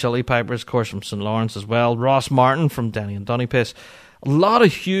from the Chili Pipers, of course, from St. Lawrence as well. Ross Martin from Denny and Dunipace. A lot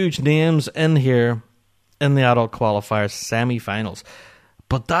of huge names in here in the adult qualifiers semi-finals.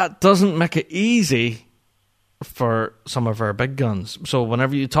 But that doesn't make it easy for some of our big guns. So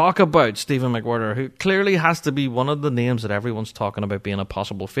whenever you talk about Stephen McWhirter, who clearly has to be one of the names that everyone's talking about being a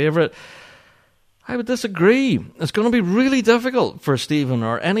possible favourite, I would disagree. It's going to be really difficult for Stephen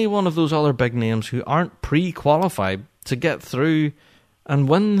or any one of those other big names who aren't pre-qualified to get through and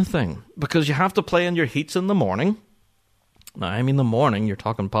win the thing, because you have to play in your heats in the morning. Now, I mean the morning, you're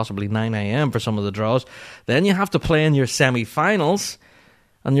talking possibly 9 a.m. for some of the draws. Then you have to play in your semi-finals,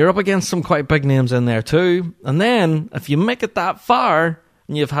 and you're up against some quite big names in there too. And then, if you make it that far,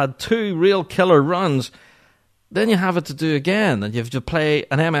 and you've had two real killer runs, then you have it to do again, and you have to play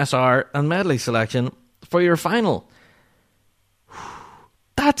an MSR and medley selection for your final.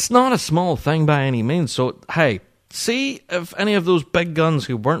 That's not a small thing by any means. So, hey, see if any of those big guns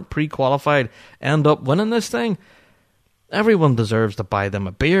who weren't pre-qualified end up winning this thing. Everyone deserves to buy them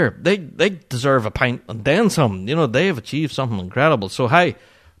a beer. They deserve a pint and then some. You know, they've achieved something incredible. So, hey,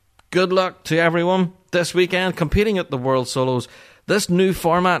 good luck to everyone this weekend competing at the World Solos. This new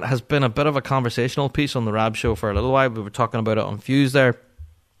format has been a bit of a conversational piece on the Rab Show for a little while. We were talking about it on Fuse there.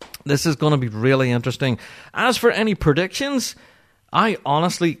 This is going to be really interesting. As for any predictions, I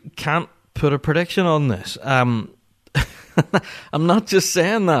honestly can't put a prediction on this. I'm not just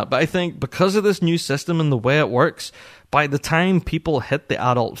saying that, but I think because of this new system and the way it works, by the time people hit the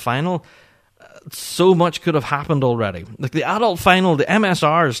adult final, so much could have happened already. Like the adult final, the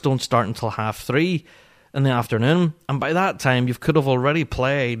MSRs don't start until 3:30 in the afternoon, and by that time you could have already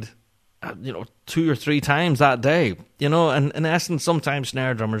played 2 or 3 times that day. And in essence, sometimes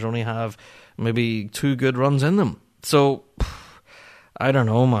snare drummers only have maybe 2 good runs in them. So I don't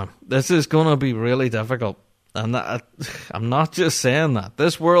know, man. This is going to be really difficult. And I'm not just saying that.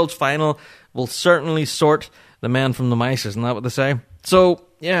 This World's final will certainly sort the men from the mice, isn't that what they say? So,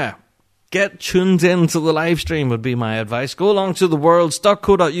 yeah, get tuned into the live stream would be my advice. Go along to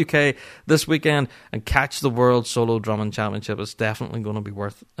theworlds.co.uk this weekend and catch the World Solo Drumming Championship. It's definitely going to be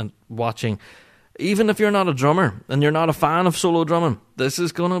worth watching. Even if you're not a drummer and you're not a fan of solo drumming, this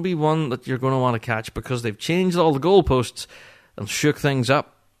is going to be one that you're going to want to catch because they've changed all the goalposts and shook things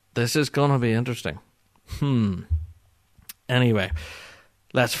up. This is going to be interesting. Anyway,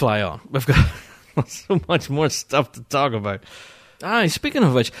 let's fly on. We've got so much more stuff to talk about. Speaking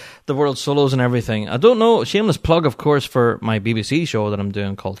of which, the World Solos and everything. I don't know, shameless plug, of course, for my BBC show that I'm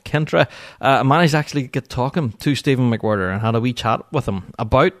doing called Kintra. I managed to actually get talking to Stephen McWhirter and had a wee chat with him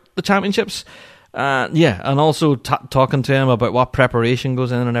about the championships. And also talking to him about what preparation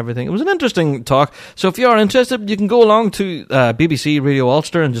goes in and everything. It was an interesting talk. So if you are interested, you can go along to BBC Radio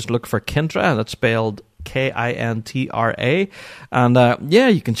Ulster and just look for Kintra. That's spelled Kintra. And yeah,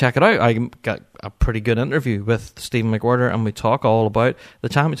 you can check it out. I got a pretty good interview with Stephen McWhirter, and we talk all about the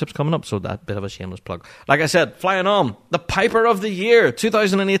championships coming up, so that bit of a shameless plug. Like I said, flying on, the Piper of the Year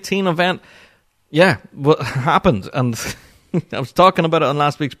 2018 event, yeah, what happened, and I was talking about it on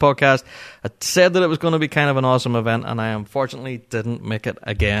last week's podcast. I said that it was going to be kind of an awesome event, and I unfortunately didn't make it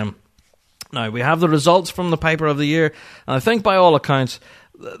again. Now, we have the results from the Piper of the Year, and I think by all accounts,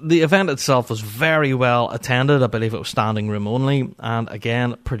 the event itself was very well attended. I believe it was standing room only, and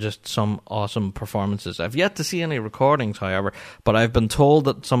again, produced some awesome performances. I've yet to see any recordings, however, but I've been told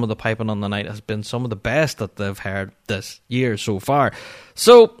that some of the piping on the night has been some of the best that they've heard this year so far.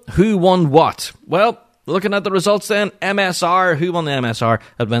 So, who won what? Well, looking at the results then, MSR, who won the MSR?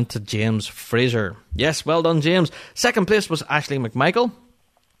 It went to James Fraser. Yes, well done, James. Second place was Ashley McMichael,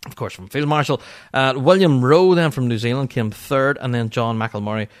 of course, from Field Marshal. William Rowe then from New Zealand came third, and then John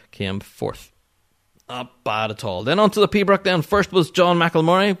McElmurray came fourth. Not bad at all. Then on to the Pembroke then. First was John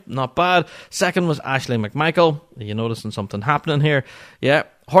McElmurray, not bad. Second was Ashley McMichael. Are you noticing something happening here? Yeah.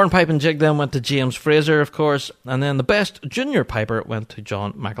 Hornpipe and Jig then went to James Fraser, of course, and then the best junior piper went to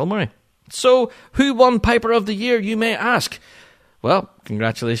John McElmurray. So, who won Piper of the Year, you may ask? Well,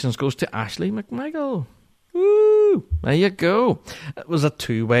 congratulations goes to Ashley McMichael. Woo! There you go. It was a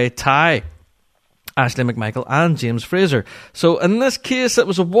two-way tie. Ashley McMichael and James Fraser. So in this case, it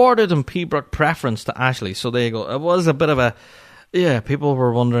was awarded in Pembroke preference to Ashley. So there you go. It was a bit of a... Yeah, people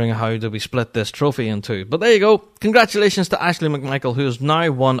were wondering how do we split this trophy in two. But there you go. Congratulations to Ashley McMichael, who has now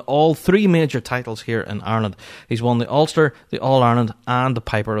won all three major titles here in Ireland. He's won the Ulster, the All-Ireland and the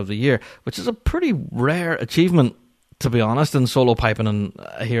Piper of the Year, which is a pretty rare achievement, to be honest, in solo piping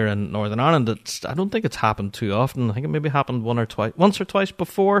here in Northern Ireland. I don't think it's happened too often. I think it maybe happened once or twice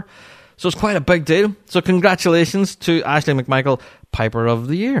before. So it's quite a big deal. So congratulations to Ashley McMichael, Piper of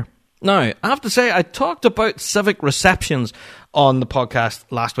the Year. Now, I have to say, I talked about civic receptions on the podcast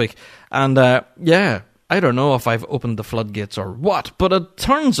last week. And yeah, I don't know if I've opened the floodgates or what, but it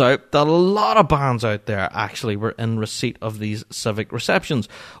turns out that a lot of bands out there actually were in receipt of these civic receptions.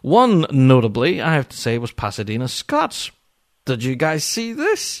 One, notably, I have to say, was Pasadena Scots. Did you guys see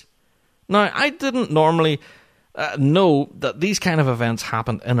this? Now, I didn't normally know that these kind of events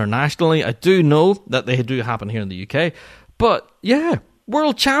happened internationally. I do know that they do happen here in the UK. But, yeah,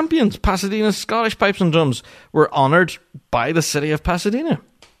 world champions, Pasadena Scottish Pipes and Drums, were honoured by the city of Pasadena.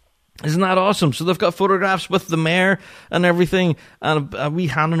 Isn't that awesome? So they've got photographs with the mayor and everything, and a wee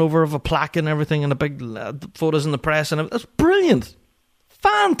handing over of a plaque and everything, and a big photos in the press, and that's brilliant.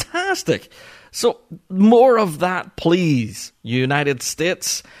 Fantastic. So more of that, please, United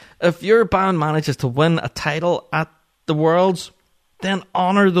States. If your band manages to win a title at the Worlds, then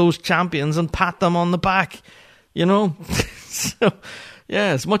honour those champions and pat them on the back. You know? So...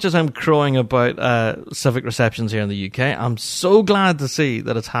 yeah, as much as I'm crowing about civic receptions here in the UK, I'm so glad to see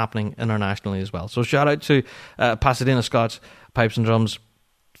that it's happening internationally as well. So shout out to Pasadena Scots Pipes and Drums.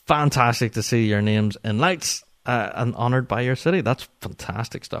 Fantastic to see your names in lights and honoured by your city. That's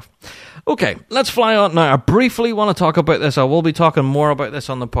fantastic stuff. Okay, let's fly on now. I briefly want to talk about this. I will be talking more about this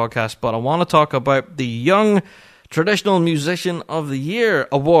on the podcast, but I want to talk about the Young Traditional Musician of the Year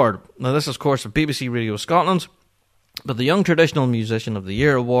award. Now, this is, of course, of BBC Radio Scotland. But the Young Traditional Musician of the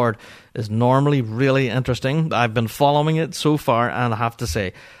Year award is normally really interesting. I've been following it so far, and I have to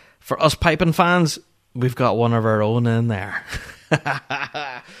say, for us piping fans, we've got one of our own in there.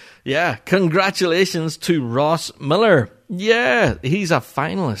 Yeah, congratulations to Ross Miller. Yeah, he's a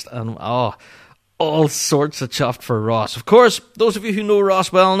finalist, and all sorts of chuffed for Ross. Of course, those of you who know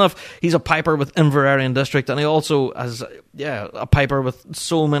Ross well enough, he's a piper with Inverarian District, and he also has, a piper with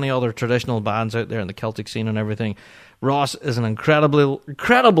so many other traditional bands out there in the Celtic scene and everything. Ross is an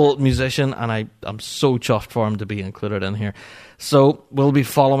incredible musician, and I'm so chuffed for him to be included in here. So we'll be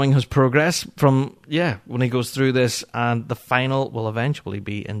following his progress from, when he goes through this, and the final will eventually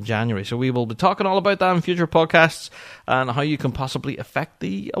be in January. So we will be talking all about that in future podcasts and how you can possibly affect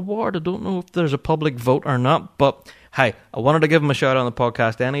the award. I don't know if there's a public vote or not, but hey, I wanted to give him a shout out on the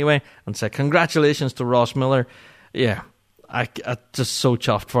podcast anyway and say congratulations to Ross Miller. Yeah, I just so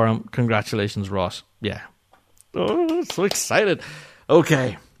chuffed for him. Congratulations, Ross. Yeah. Oh, so excited.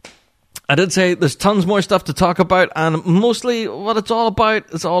 Okay. I did say there's tons more stuff to talk about, and mostly what it's all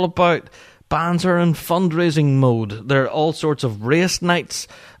about bands are in fundraising mode. There are all sorts of race nights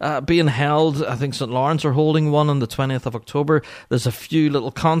being held. I think St. Lawrence are holding one on the 20th of October. There's a few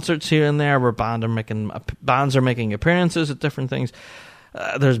little concerts here and there where bands are making appearances at different things.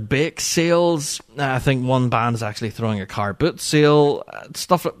 There's bake sales. I think one band is actually throwing a car boot sale.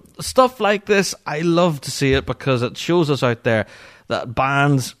 Stuff like this. I love to see it because it shows us out there that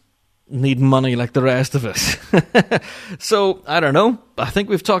bands, need money like the rest of us. So, I don't know. I think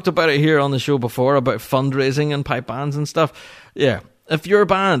we've talked about it here on the show before, about fundraising and pipe bands and stuff. Yeah. If your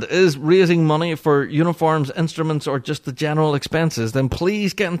band is raising money for uniforms, instruments, or just the general expenses, then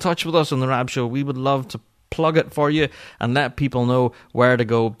please get in touch with us on the Rab Show. We would love to plug it for you and let people know where to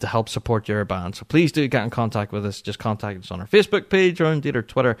go to help support your band. So please do get in contact with us. Just contact us on our Facebook page or indeed our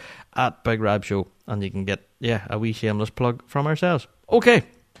Twitter at Big Rab Show, and you can get a wee shameless plug from ourselves. Okay,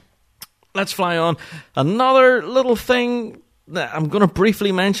 let's fly on. Another little thing that I'm going to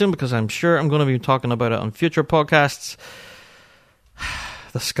briefly mention, because I'm sure I'm going to be talking about it on future podcasts.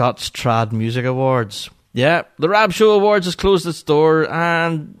 The Scots Trad Music Awards. Yeah, the Rab Show Awards has closed its door,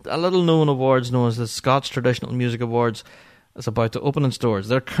 and a little known awards known as the Scots Traditional Music Awards is about to open its doors.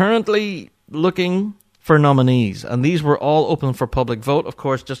 They're currently looking for nominees, and these were all open for public vote, of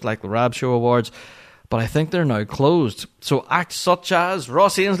course, just like the Rab Show Awards, but I think they're now closed. So acts such as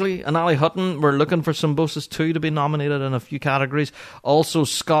Ross Ainsley and Ali Hutton were looking for Symbiosis 2 to be nominated in a few categories. Also,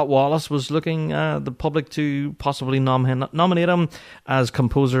 Scott Wallace was looking the public to possibly nominate him as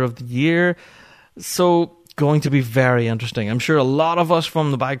Composer of the Year. So, going to be very interesting. I'm sure a lot of us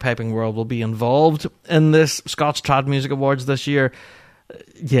from the bagpiping world will be involved in this Scots Trad Music Awards this year.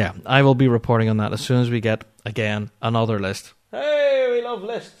 Yeah, I will be reporting on that as soon as we get, again, another list. Hey, we love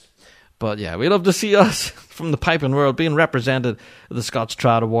lists. But yeah, we love to see us from the piping world being represented at the Scots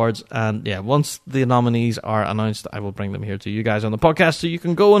Trad Awards. And yeah, once the nominees are announced, I will bring them here to you guys on the podcast so you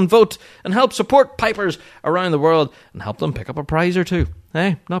can go and vote and help support pipers around the world and help them pick up a prize or two.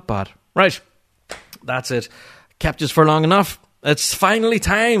 Hey, not bad. Right, that's it. Kept us for long enough. It's finally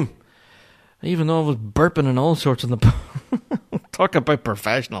time. Even though I was burping and all sorts in the... Talk about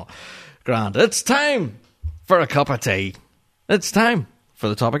professional. Grand. It's time for a cup of tea. It's time for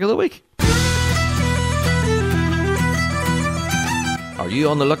the topic of the week. Are you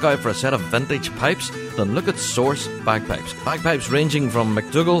on the lookout for a set of vintage pipes? Then look at Source Bagpipes. Bagpipes ranging from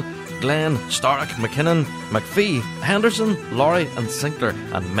McDougall, Glen, Stark, McKinnon, McPhee, Henderson, Lowry and Sinclair,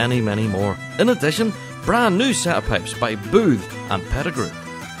 and many, many more. In addition, brand new set of pipes by Booth and Pettigrew.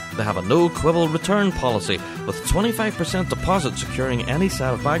 They have a no-quibble return policy with 25% deposit securing any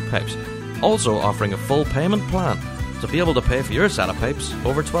set of bagpipes. Also offering a full payment plan to be able to pay for your set of pipes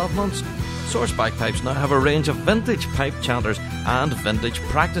over 12 months. Source Bagpipes now have a range of vintage pipe chanters and vintage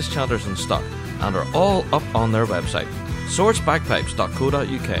practice chanters in stock and are all up on their website,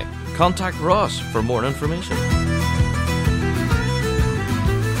 sourcebagpipes.co.uk. Contact Ross for more information.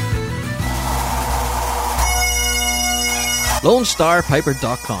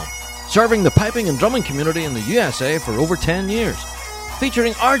 LoneStarPiper.com, serving the piping and drumming community in the USA for over 10 years.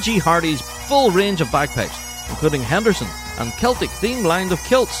 Featuring R.G. Hardy's full range of bagpipes, including Henderson and Celtic themed line of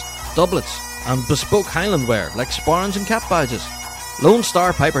kilts, doublets, and bespoke Highland wear like sporrans and cap badges.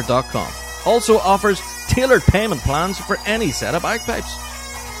 LoneStarPiper.com also offers tailored payment plans for any set of bagpipes.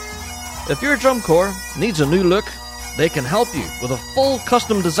 If your drum corps needs a new look, they can help you with a full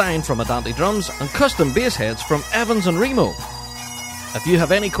custom design from Adante Drums and custom bass heads from Evans and Remo. If you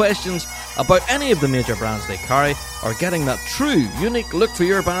have any questions about any of the major brands they carry or getting that true unique look for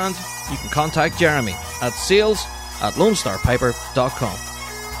your band, you can contact Jeremy at sales@LoneStarPiper.com.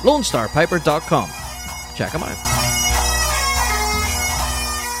 LoneStarPiper.com. Check them out.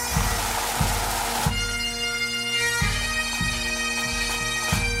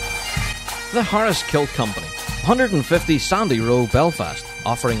 The Harris Kilt Company, 150 Sandy Row, Belfast,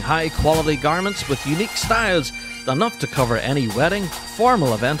 offering high quality garments with unique styles enough to cover any wedding,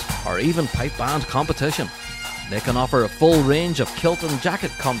 formal event or even pipe band competition. They can offer a full range of kilt and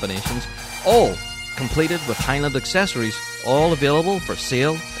jacket combinations, all completed with Highland accessories, all available for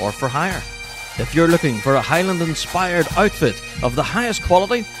sale or for hire. If you're looking for a Highland inspired outfit of the highest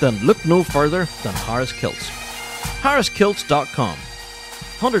quality, then look no further than Harris Kilts. HarrisKilts.com,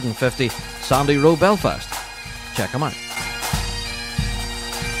 150 Sandy Row, Belfast. Check them out.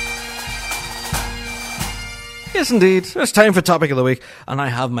 Yes, indeed. It's time for Topic of the Week, and I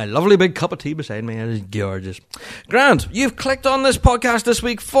have my lovely big cup of tea beside me. It is gorgeous. Grant, you've clicked on this podcast this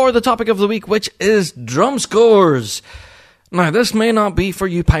week for the Topic of the Week, which is drum scores. Now, this may not be for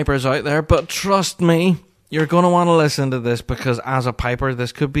you pipers out there, but trust me, you're going to want to listen to this, because as a piper,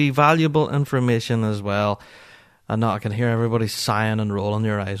 this could be valuable information as well. And now I can hear everybody sighing and rolling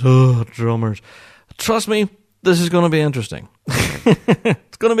their eyes. Oh, drummers. Trust me, this is going to be interesting.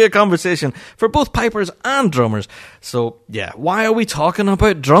 It's going to be a conversation for both pipers and drummers. So, yeah, why are we talking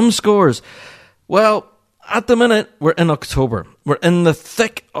about drum scores? Well, at the minute, we're in October. We're in the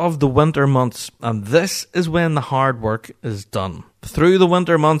thick of the winter months, and this is when the hard work is done. Through the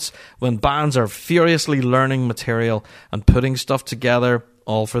winter months, when bands are furiously learning material and putting stuff together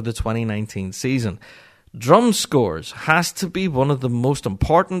all for the 2019 season. Drum scores has to be one of the most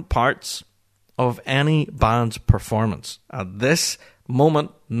important parts of any band's performance. At this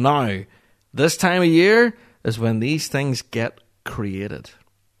moment now, this time of year is when these things get created.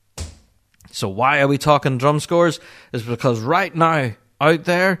 So why are we talking drum scores? Is because right now, out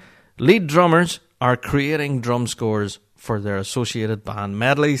there, lead drummers are creating drum scores for their associated band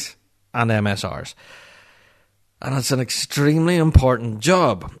medleys and MSRs. And it's an extremely important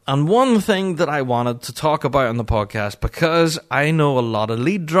job. And one thing that I wanted to talk about on the podcast, because I know a lot of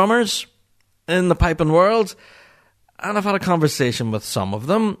lead drummers in the piping world, and I've had a conversation with some of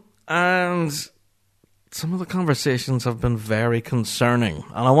them, and some of the conversations have been very concerning.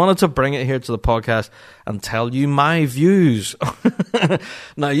 And I wanted to bring it here to the podcast and tell you my views.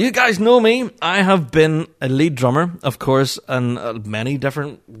 Now, you guys know me. I have been a lead drummer, of course, in many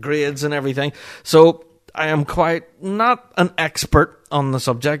different grades and everything. So I am quite not an expert on the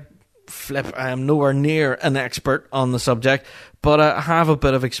subject. I am nowhere near an expert on the subject, but I have a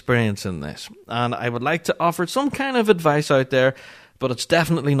bit of experience in this. And I would like to offer some kind of advice out there, but it's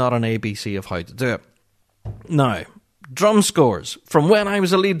definitely not an ABC of how to do it. Now, drum scores from when I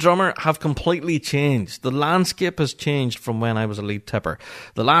was a lead drummer have completely changed. The landscape has changed from when I was a lead tipper.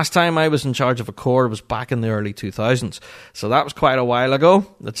 The last time I was in charge of a corps was back in the early 2000s. So that was quite a while ago.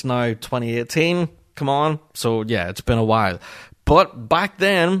 It's now 2018. Come on. So yeah, it's been a while. But back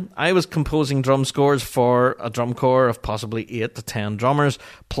then, I was composing drum scores for a drum corps of possibly 8 to 10 drummers,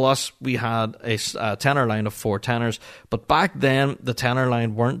 plus we had a tenor line of 4 tenors. But back then, the tenor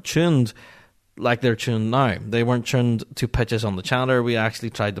line weren't tuned like they're tuned now. They weren't tuned to pitches on the chanter. We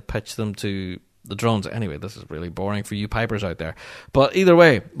actually tried to pitch them to the drones. Anyway, this is really boring for you pipers out there. But either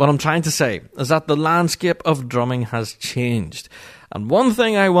way, what I'm trying to say is that the landscape of drumming has changed. And one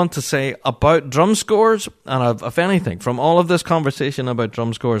thing I want to say about drum scores, and if anything, from all of this conversation about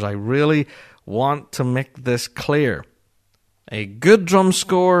drum scores, I really want to make this clear. A good drum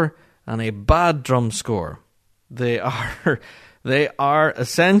score and a bad drum score, they are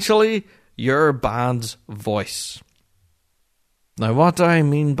essentially your band's voice. Now, what do I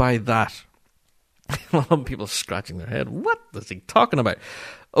mean by that? A lot of people scratching their head. What is he talking about?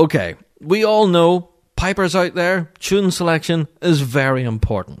 Okay, we all know, pipers out there, tune selection is very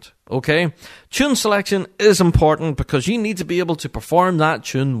important. Okay? Tune selection is important because you need to be able to perform that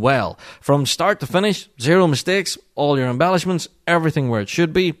tune well. From start to finish, 0 mistakes, all your embellishments, everything where it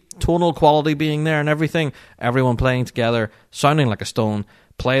should be, tonal quality being there and everything, everyone playing together, sounding like a stone.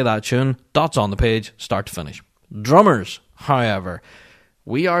 Play that tune, dots on the page, start to finish. Drummers, however,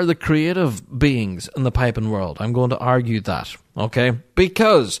 we are the creative beings in the piping world. I'm going to argue that, okay?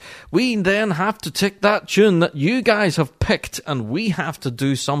 Because we then have to take that tune that you guys have picked and we have to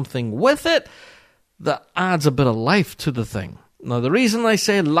do something with it that adds a bit of life to the thing. Now, the reason I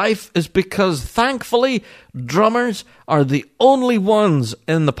say life is because, thankfully, drummers are the only ones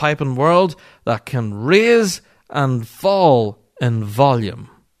in the piping world that can raise and fall in volume.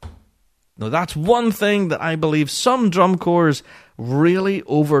 Now, that's one thing that I believe some drum corps really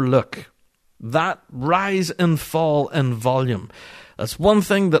overlook. That rise and fall in volume. That's one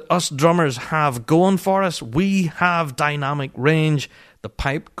thing that us drummers have going for us. We have dynamic range. The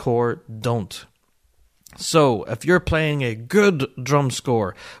pipe corps don't. So, if you're playing a good drum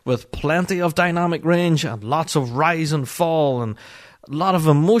score with plenty of dynamic range and lots of rise and fall and a lot of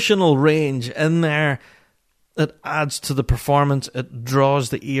emotional range in there, it adds to the performance. It draws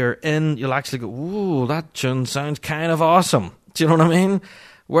the ear in. You'll actually go, ooh, that tune sounds kind of awesome. Do you know what I mean?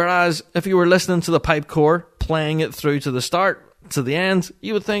 Whereas if you were listening to the pipe corps, playing it through to the start, to the end,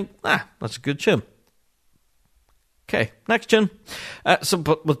 you would think, that's a good tune. Okay, next tune.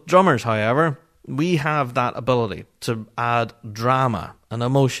 But with drummers, however, we have that ability to add drama and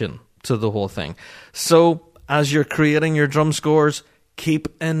emotion to the whole thing. So as you're creating your drum scores, keep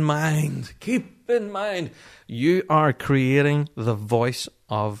in mind, you are creating the voice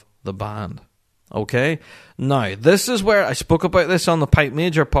of the band. Okay? Now, this is where I spoke about this on the Pipe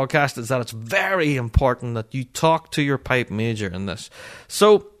Major podcast, is that it's very important that you talk to your pipe major in this.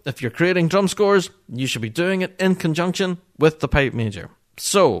 So, if you're creating drum scores, you should be doing it in conjunction with the pipe major.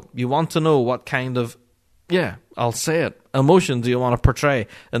 So, you want to know what kind of, I'll say it, emotion do you want to portray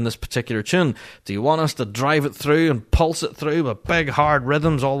in this particular tune? Do you want us to drive it through and pulse it through with big hard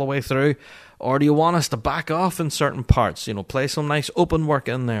rhythms all the way through? Or do you want us to back off in certain parts, play some nice open work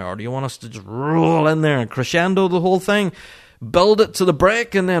in there? Or do you want us to just roll in there and crescendo the whole thing, build it to the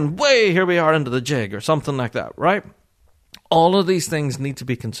break, and then here we are into the jig, or something like that, right? All of these things need to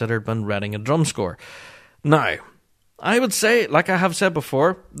be considered when writing a drum score. Now, I would say, like I have said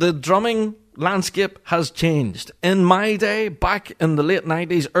before, the drumming landscape has changed. In my day, back in the late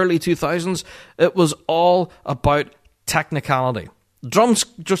 90s, early 2000s, it was all about technicality. Drum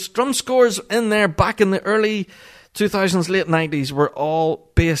scores in there back in the early 2000s, late 90s were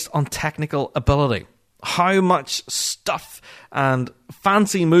all based on technical ability. How much stuff and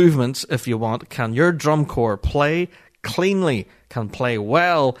fancy movements, if you want, can your drum corps play cleanly, can play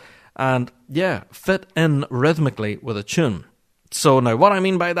well, and fit in rhythmically with a tune. So now what I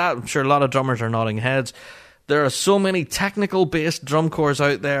mean by that, I'm sure a lot of drummers are nodding heads. There are so many technical based drum corps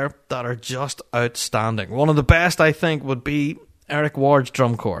out there that are just outstanding. One of the best, I think, would be Eric Ward's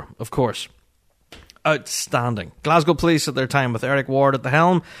drum corps, of course. Outstanding. Glasgow Police at their time with Eric Ward at the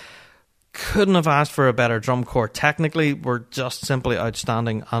helm couldn't have asked for a better drum corps. Technically, were just simply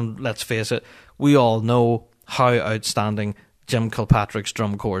outstanding, and let's face it, we all know how outstanding Jim Kilpatrick's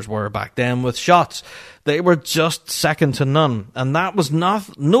drum corps were back then with shots. They were just second to none, and that was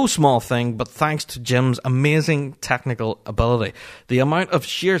no small thing, but thanks to Jim's amazing technical ability. The amount of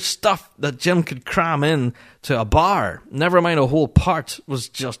sheer stuff that Jim could cram in to a bar, never mind a whole part, was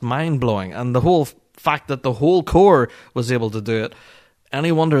just mind-blowing, and the whole fact that the whole corps was able to do it,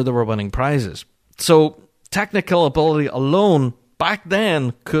 any wonder they were winning prizes. So technical ability alone back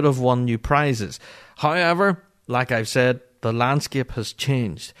then could have won you prizes. However, like I've said, the landscape has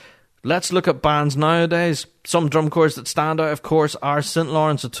changed. Let's look at bands nowadays. Some drum corps that stand out, of course, are St.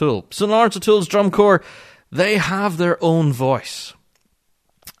 Lawrence O'Toole. St. Lawrence O'Toole's drum corps, they have their own voice.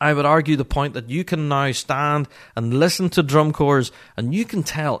 I would argue the point that you can now stand and listen to drum corps and you can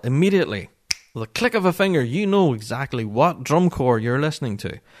tell immediately, with a click of a finger, you know exactly what drum corps you're listening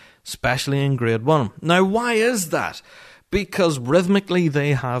to, especially in grade 1. Now, why is that? Because rhythmically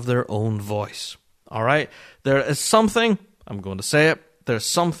they have their own voice. Alright? There is something, I'm going to say it, there's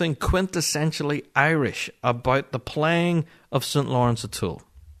something quintessentially Irish about the playing of St. Lawrence O'Toole.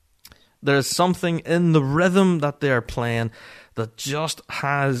 There's something in the rhythm that they're playing that just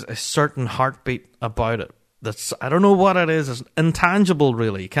has a certain heartbeat about it. That's, I don't know what it is. It's intangible,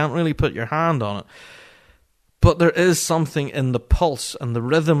 really. You can't really put your hand on it. But there is something in the pulse and the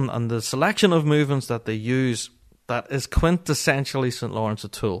rhythm and the selection of movements that they use that is quintessentially St. Lawrence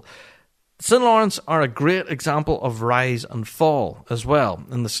O'Toole. St. Lawrence are a great example of rise and fall as well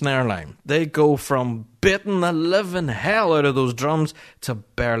in the snare line. They go from beating the living hell out of those drums to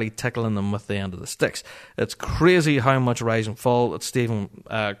barely tickling them with the end of the sticks. It's crazy how much rise and fall that Stephen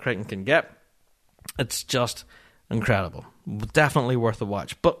Creighton can get. It's just incredible. Definitely worth a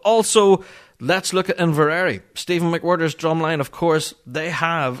watch. But also, let's look at Inverary. Stephen McWhirter's drumline, of course, they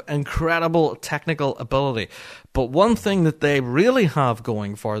have incredible technical ability. But one thing that they really have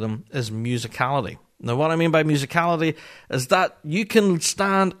going for them is musicality. Now, what I mean by musicality is that you can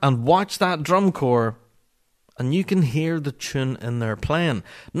stand and watch that drum corps and you can hear the tune in their playing.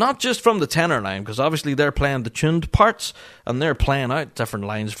 Not just from the tenor line, because obviously they're playing the tuned parts and they're playing out different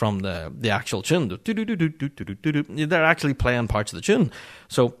lines from the actual tune. They're actually playing parts of the tune.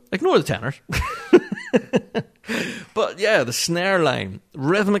 So ignore the tenors. But yeah, the snare line,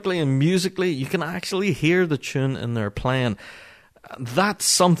 rhythmically and musically, you can actually hear the tune in their playing. That's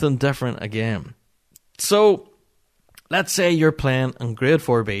something different again. So let's say you're playing in grade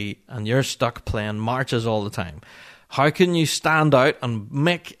 4B and you're stuck playing marches all the time. How can you stand out and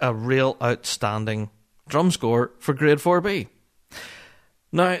make a real outstanding drum score for grade 4B?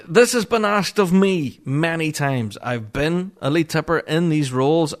 Now, this has been asked of me many times. I've been a lead tipper in these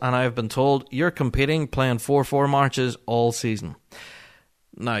roles and I've been told you're competing playing 4/4 marches all season.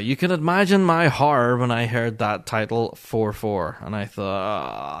 Now, you can imagine my horror when I heard that title 4/4 and I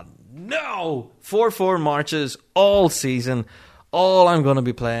thought, no! 4/4 marches all season. All I'm going to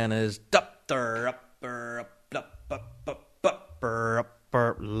be playing is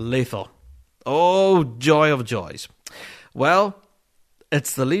lethal. Oh, joy of joys. Well,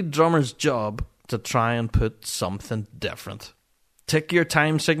 it's the lead drummer's job to try and put something different. Tick your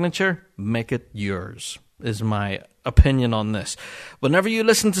time signature, make it yours, is my opinion on this. Whenever you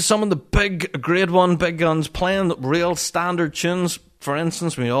listen to some of the big grade 1 big guns playing real standard tunes, for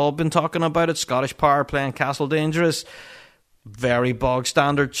instance, we've all been talking about it, Scottish Power playing Castle Dangerous, very bog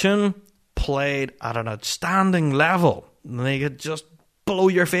standard tune, played at an outstanding level. They could just blow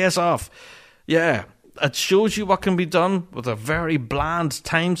your face off. Yeah, it shows you what can be done with a very bland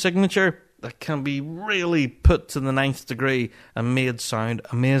time signature that can be really put to the 9th degree and made sound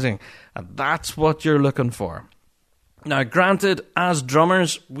amazing. And that's what you're looking for. Now, granted, as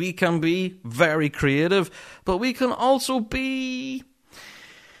drummers, we can be very creative, but we can also be,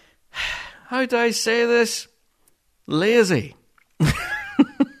 how do I say this? Lazy.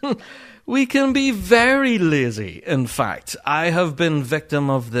 We can be very lazy. In fact, I have been victim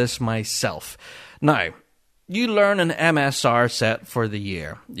of this myself. Now, you learn an MSR set for the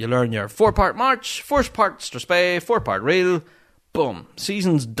year. You learn your 4-part march, 4-part strathspey, 4-part reel. Boom.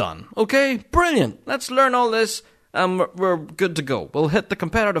 Season's done. Okay, brilliant. Let's learn all this and we're good to go. We'll hit the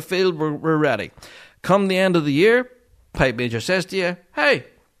competitive field. We're ready. Come the end of the year, pipe major says to you, hey,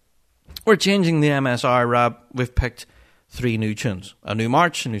 we're changing the MSR, Rob. We've picked 3 new tunes. A new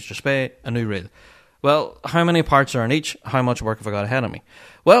march, a new strathspey, a new reel. Well, how many parts are in each? How much work have I got ahead of me?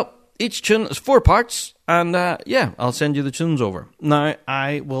 Well, each tune is 4 parts, and I'll send you the tunes over. Now,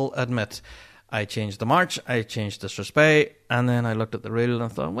 I will admit, I changed the march, I changed the strathspey, and then I looked at the reel and I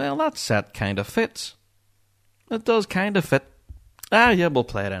thought, well, that set kind of fits. It does kind of fit. We'll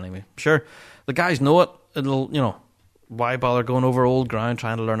play it anyway. Sure, the guys know it. It'll, why bother going over old ground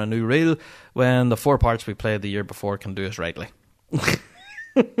trying to learn a new reel when the 4 parts we played the year before can do us rightly?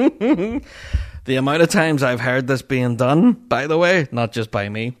 The amount of times I've heard this being done, by the way, not just by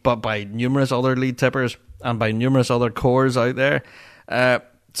me, but by numerous other lead tippers and by numerous other cores out there,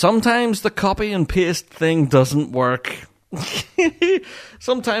 sometimes the copy and paste thing doesn't work.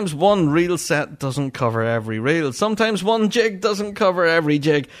 Sometimes one reel set doesn't cover every reel. Sometimes one jig doesn't cover every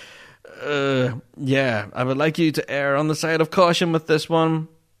jig. I would like you to err on the side of caution with this one.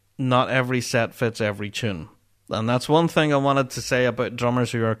 Not every set fits every tune. And that's one thing I wanted to say about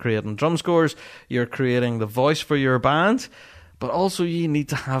drummers who are creating drum scores. You're creating the voice for your band, but also you need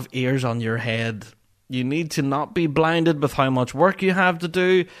to have ears on your head. You need to not be blinded with how much work you have to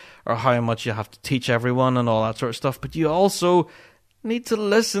do or how much you have to teach everyone and all that sort of stuff, but you also need to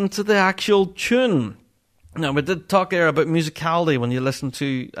listen to the actual tune. Now, we did talk there about musicality when you listen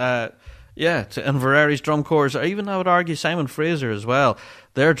to Inverari's drum corps, or even I would argue Simon Fraser as well.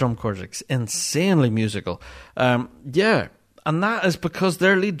 Their drum corps are insanely musical. And that is because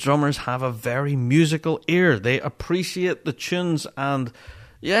their lead drummers have a very musical ear. They appreciate the tunes and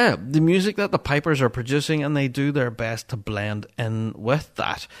the music that the pipers are producing, and they do their best to blend in with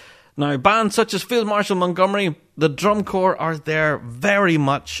that. Now, bands such as Field Marshal Montgomery, the drum corps are there very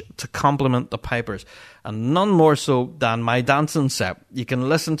much to complement the pipers, and none more so than My Dancing Set. You can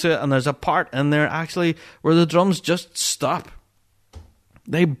listen to it, and there's a part in there actually where the drums just stop.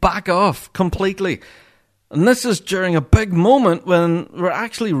 They back off completely. And this is during a big moment when we're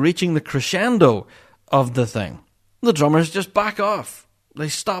actually reaching the crescendo of the thing. The drummers just back off. They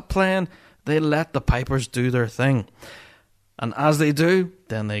stop playing. They let the pipers do their thing. And as they do,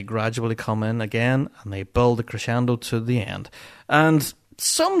 then they gradually come in again and they build a crescendo to the end. And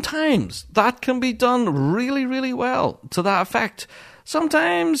sometimes that can be done really, really well to that effect.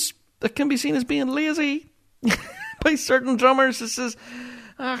 Sometimes it can be seen as being lazy by certain drummers. This is,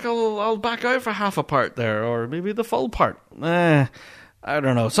 I'll back out for half a part there, or maybe the full part. I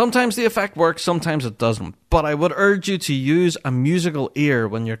don't know. Sometimes the effect works, sometimes it doesn't. But I would urge you to use a musical ear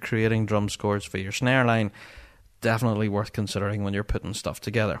when you're creating drum scores for your snare line. Definitely worth considering when you're putting stuff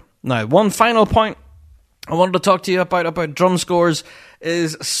together. Now, one final point I wanted to talk to you about drum scores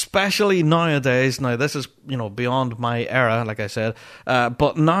is, especially nowadays, now this is, beyond my era, like I said,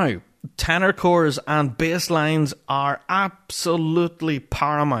 but now, tenor cores and bass lines are absolutely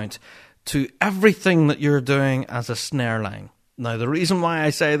paramount to everything that you're doing as a snare line. Now, the reason why I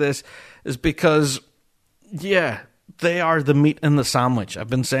say this is because, they are the meat in the sandwich.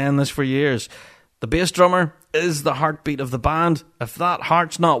 I've been saying this for years. The bass drummer is the heartbeat of the band. If that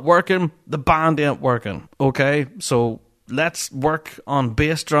heart's not working, the band ain't working. Okay? So let's work on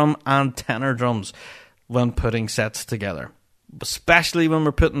bass drum and tenor drums when putting sets together. Especially when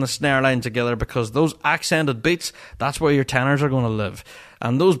we're putting the snare line together, because those accented beats, that's where your tenors are going to live.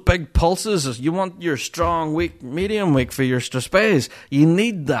 And those big pulses, you want your strong, weak, medium weak for your strathspeys. You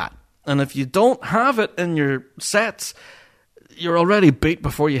need that. And if you don't have it in your sets, you're already beat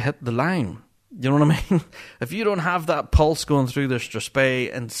before you hit the line. You know what I mean? If you don't have that pulse going through the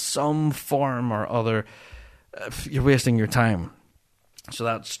strathspey in some form or other, you're wasting your time. So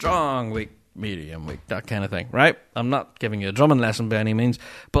that strong, weak, medium weak, that kind of thing, right? I'm not giving you a drumming lesson by any means,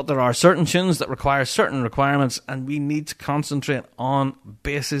 but there are certain tunes that require certain requirements, and we need to concentrate on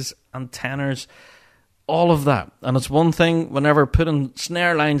basses and tenors, all of that. And it's one thing, whenever putting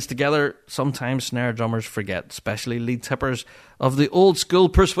snare lines together, sometimes snare drummers forget, especially lead tippers of the old school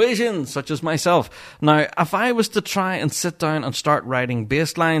persuasion, such as myself. Now, if I was to try and sit down and start writing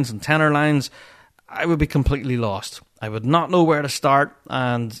bass lines and tenor lines, I would be completely lost. I would not know where to start,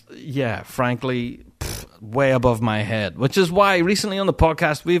 and yeah, frankly, way above my head, which is why recently on the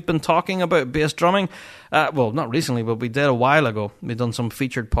podcast we've been talking about bass drumming. Well, not recently, but we did a while ago. We've done some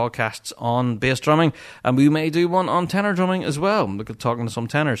featured podcasts on bass drumming, and we may do one on tenor drumming as well. Look at talking to some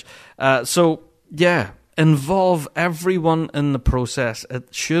tenors. So yeah, involve everyone in the process.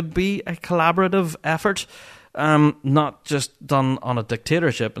 It should be a collaborative effort, not just done on a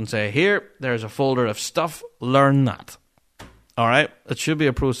dictatorship and say, here, there's a folder of stuff, learn that. All right? It should be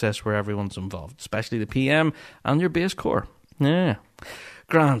a process where everyone's involved, especially the PM and your bass corps. Yeah.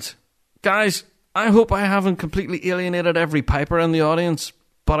 Grant. Guys, I hope I haven't completely alienated every piper in the audience,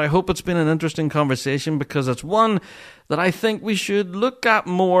 but I hope it's been an interesting conversation because it's one that I think we should look at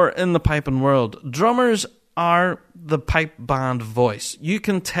more in the piping world. Drummers are the pipe band voice. You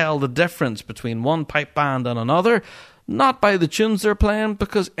can tell the difference between one pipe band and another, not by the tunes they're playing,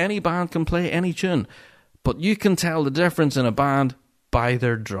 because any band can play any tune, but you can tell the difference in a band by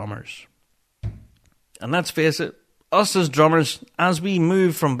their drummers. And let's face it, us as drummers, as we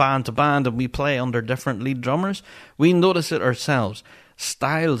move from band to band and we play under different lead drummers, we notice it ourselves.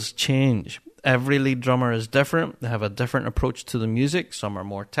 Styles change. Every lead drummer is different. They have a different approach to the music. Some are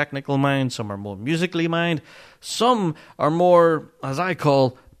more technical minded, some are more musically minded. Some are more, as I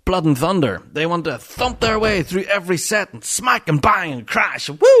call, blood and thunder. They want to thump their way through every set and smack and bang and crash.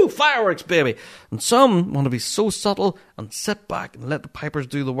 Woo! Fireworks, baby! And some want to be so subtle and sit back and let the pipers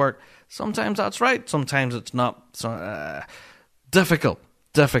do the work. Sometimes that's right, sometimes it's not. So, difficult.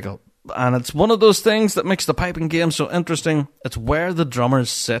 And it's one of those things that makes the piping game so interesting. It's where the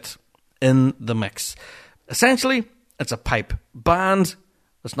drummers sit in the mix. Essentially, it's a pipe band.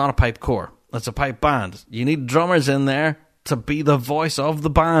 It's not a pipe corps. It's a pipe band. You need drummers in there to be the voice of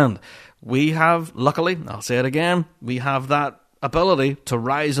the band. We have, luckily, I'll say it again, we have that ability to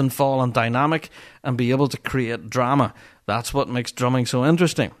rise and fall on dynamic and be able to create drama. That's what makes drumming so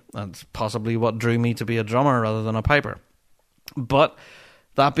interesting. That's possibly what drew me to be a drummer rather than a piper. But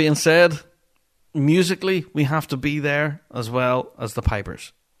that being said, musically, we have to be there as well as the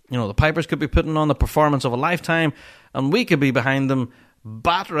pipers. You know, the pipers could be putting on the performance of a lifetime, and we could be behind them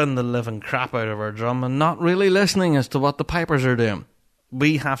battering the living crap out of our drum and not really listening as to what the pipers are doing.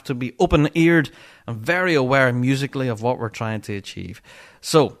 We have to be open-eared and very aware musically of what we're trying to achieve.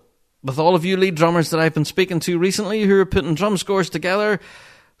 So, with all of you lead drummers that I've been speaking to recently who are putting drum scores together,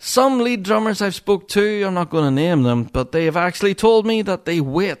 some lead drummers I've spoke to, I'm not going to name them, but they have actually told me that they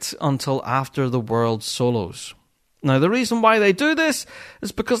wait until after the world solos. Now, the reason why they do this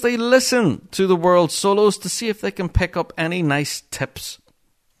is because they listen to the world solos to see if they can pick up any nice tips.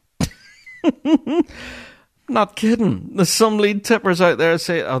 Not kidding. There's some lead tippers out there that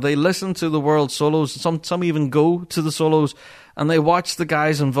say, they listen to the world solos. Some even go to the solos and they watch the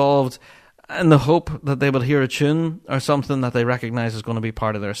guys involved in the hope that they will hear a tune or something that they recognize is going to be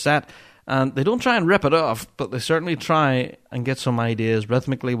part of their set. And they don't try and rip it off, but they certainly try and get some ideas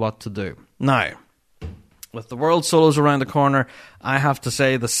rhythmically what to do. Now, with the world solos around the corner, I have to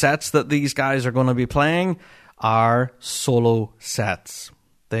say the sets that these guys are going to be playing are solo sets.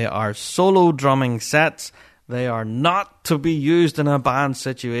 They are solo drumming sets. They are not to be used in a band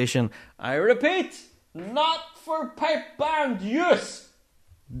situation. I repeat, not for pipe band use.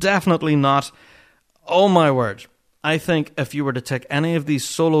 Definitely not. Oh my word. I think if you were to take any of these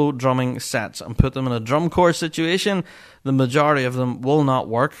solo drumming sets and put them in a drum corps situation, the majority of them will not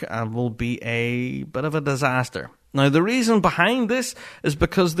work and will be a bit of a disaster. Now, the reason behind this is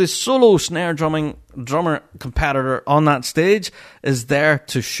because this solo snare drummer competitor on that stage is there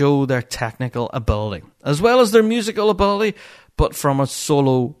to show their technical ability, as well as their musical ability, but from a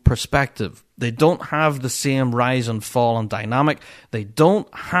solo perspective. They don't have the same rise and fall and dynamic. They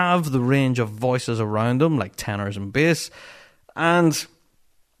don't have the range of voices around them like tenors and bass. And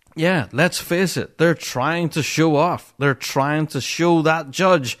yeah, let's face it, they're trying to show off. They're trying to show that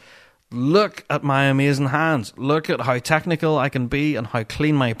judge, look at my amazing hands. Look at how technical I can be and how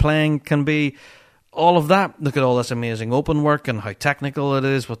clean my playing can be. All of that. Look at all this amazing open work and how technical it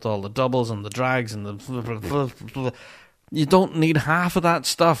is with all the doubles and the drags and the... You don't need half of that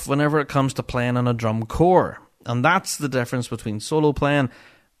stuff whenever it comes to playing in a drum corps. And that's the difference between solo playing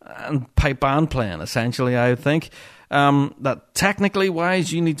and pipe band playing, essentially, I think. That technically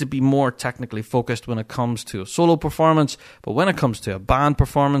wise, you need to be more technically focused when it comes to a solo performance. But when it comes to a band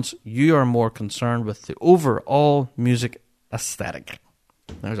performance, you are more concerned with the overall music aesthetic.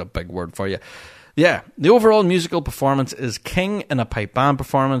 There's a big word for you. Yeah, the overall musical performance is king in a pipe band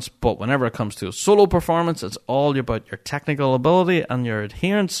performance, but whenever it comes to a solo performance, it's all about your technical ability and your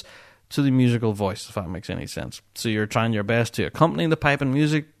adherence to the musical voice, if that makes any sense. So you're trying your best to accompany the pipe and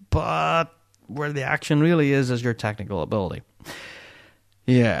music, but where the action really is your technical ability.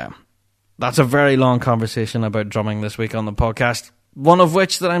 Yeah, that's a very long conversation about drumming this week on the podcast. One of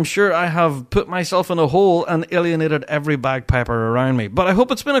which that I'm sure I have put myself in a hole and alienated every bagpiper around me. But I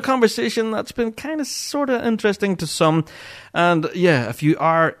hope it's been a conversation that's been kind of sort of interesting to some. And yeah, if you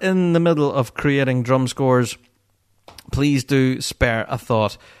are in the middle of creating drum scores, please do spare a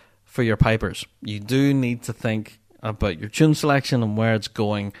thought for your pipers. You do need to think about your tune selection and where it's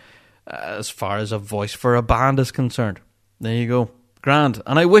going as far as a voice for a band is concerned. There you go. Grand.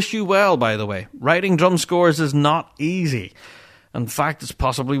 And I wish you well, by the way. Writing drum scores is not easy. In fact, it's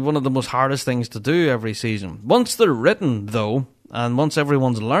possibly one of the most hardest things to do every season. Once they're written, though, and once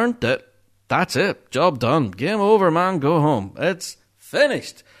everyone's learnt it, that's it. Job done. Game over, man. Go home. It's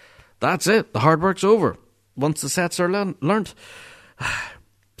finished. That's it. The hard work's over. Once the sets are learnt.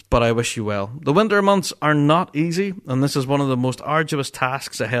 But I wish you well. The winter months are not easy, and this is one of the most arduous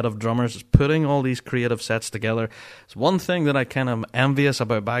tasks ahead of drummers, is putting all these creative sets together. It's one thing that I kind of envious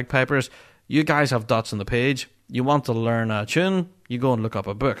about bagpipers. You guys have dots on the page. You want to learn a tune, you go and look up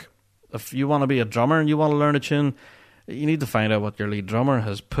a book. If you want to be a drummer and you want to learn a tune, you need to find out what your lead drummer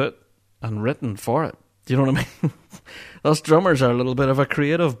has put and written for it. Do you know what I mean? Us drummers are a little bit of a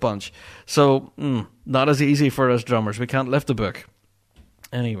creative bunch. So, not as easy for us drummers. We can't lift a book.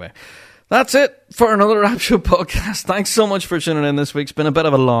 Anyway, that's it for another Rap Show podcast. Thanks so much for tuning in this week. It's been a bit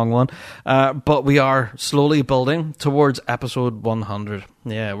of a long one, but we are slowly building towards episode 100.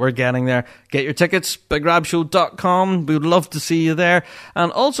 Yeah, we're getting there. Get your tickets, bigrabshow.com. We would love to see you there.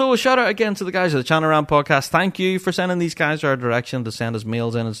 And also a shout out again to the guys at the Channel Ram podcast. Thank you for sending these guys our direction to send us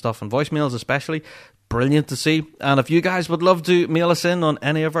mails in and stuff, and voicemails especially. Brilliant to see. And if you guys would love to mail us in on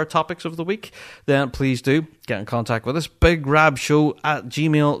any of our topics of the week, then please do get in contact with us.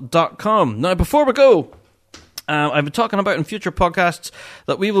 bigrabshow@gmail.com. Now, before we go, I've been talking about in future podcasts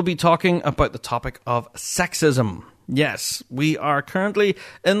that we will be talking about the topic of sexism. Yes, we are currently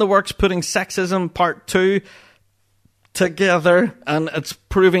in the works putting Sexism Part 2 together, and it's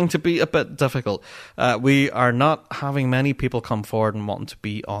proving to be a bit difficult. We are not having many people come forward and wanting to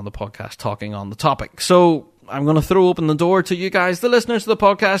be on the podcast talking on the topic. So I'm going to throw open the door to you guys, the listeners of the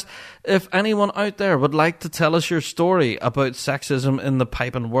podcast. If anyone out there would like to tell us your story about sexism in the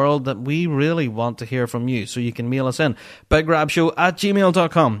piping world, that we really want to hear from you. So you can mail us in,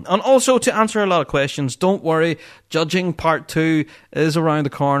 bigrabshow@gmail.com. And also to answer a lot of questions, don't worry, Judging Part 2 is around the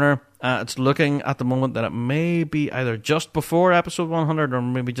corner. It's looking at the moment that it may be either just before episode 100 or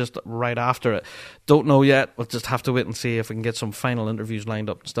maybe just right after it. Don't know yet. We'll just have to wait and see if we can get some final interviews lined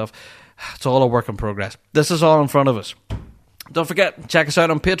up and stuff. It's all a work in progress. This is all in front of us. Don't forget, check us out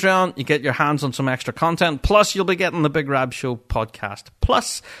on Patreon. You get your hands on some extra content. Plus, you'll be getting the Big Rab Show podcast.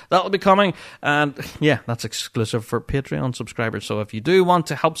 Plus, that'll be coming. And yeah, that's exclusive for Patreon subscribers. So if you do want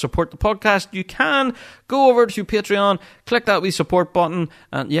to help support the podcast, you can go over to Patreon, click that wee support button,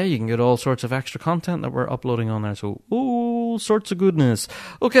 and yeah, you can get all sorts of extra content that we're uploading on there. So all sorts of goodness.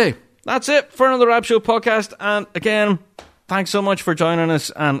 Okay, that's it for another Rab Show podcast. And again, thanks so much for joining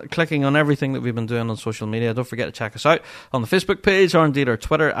us and clicking on everything that we've been doing on social media. Don't forget to check us out on the Facebook page or indeed our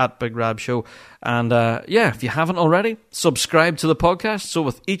Twitter at Big Rab Show. And yeah, if you haven't already, subscribe to the podcast. So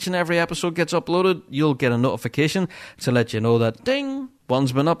with each and every episode gets uploaded, you'll get a notification to let you know that, ding,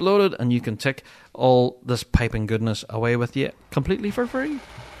 one's been uploaded, and you can tick all this piping goodness away with you completely for free.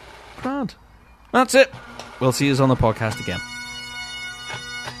 Grand. That's it. We'll see you on the podcast again.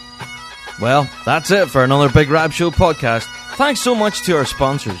 Well, that's it for another Big Rab Show podcast. Thanks so much to our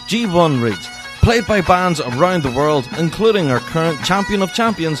sponsors, G1 Reeds, played by bands around the world, including our current champion of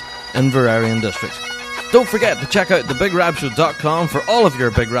champions, Inverarian District. Don't forget to check out thebigrabshow.com for all of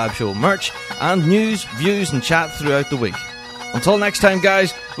your Big Rab Show merch and news, views and chat throughout the week. Until next time,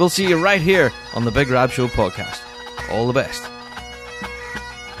 guys, we'll see you right here on the Big Rab Show podcast. All the best.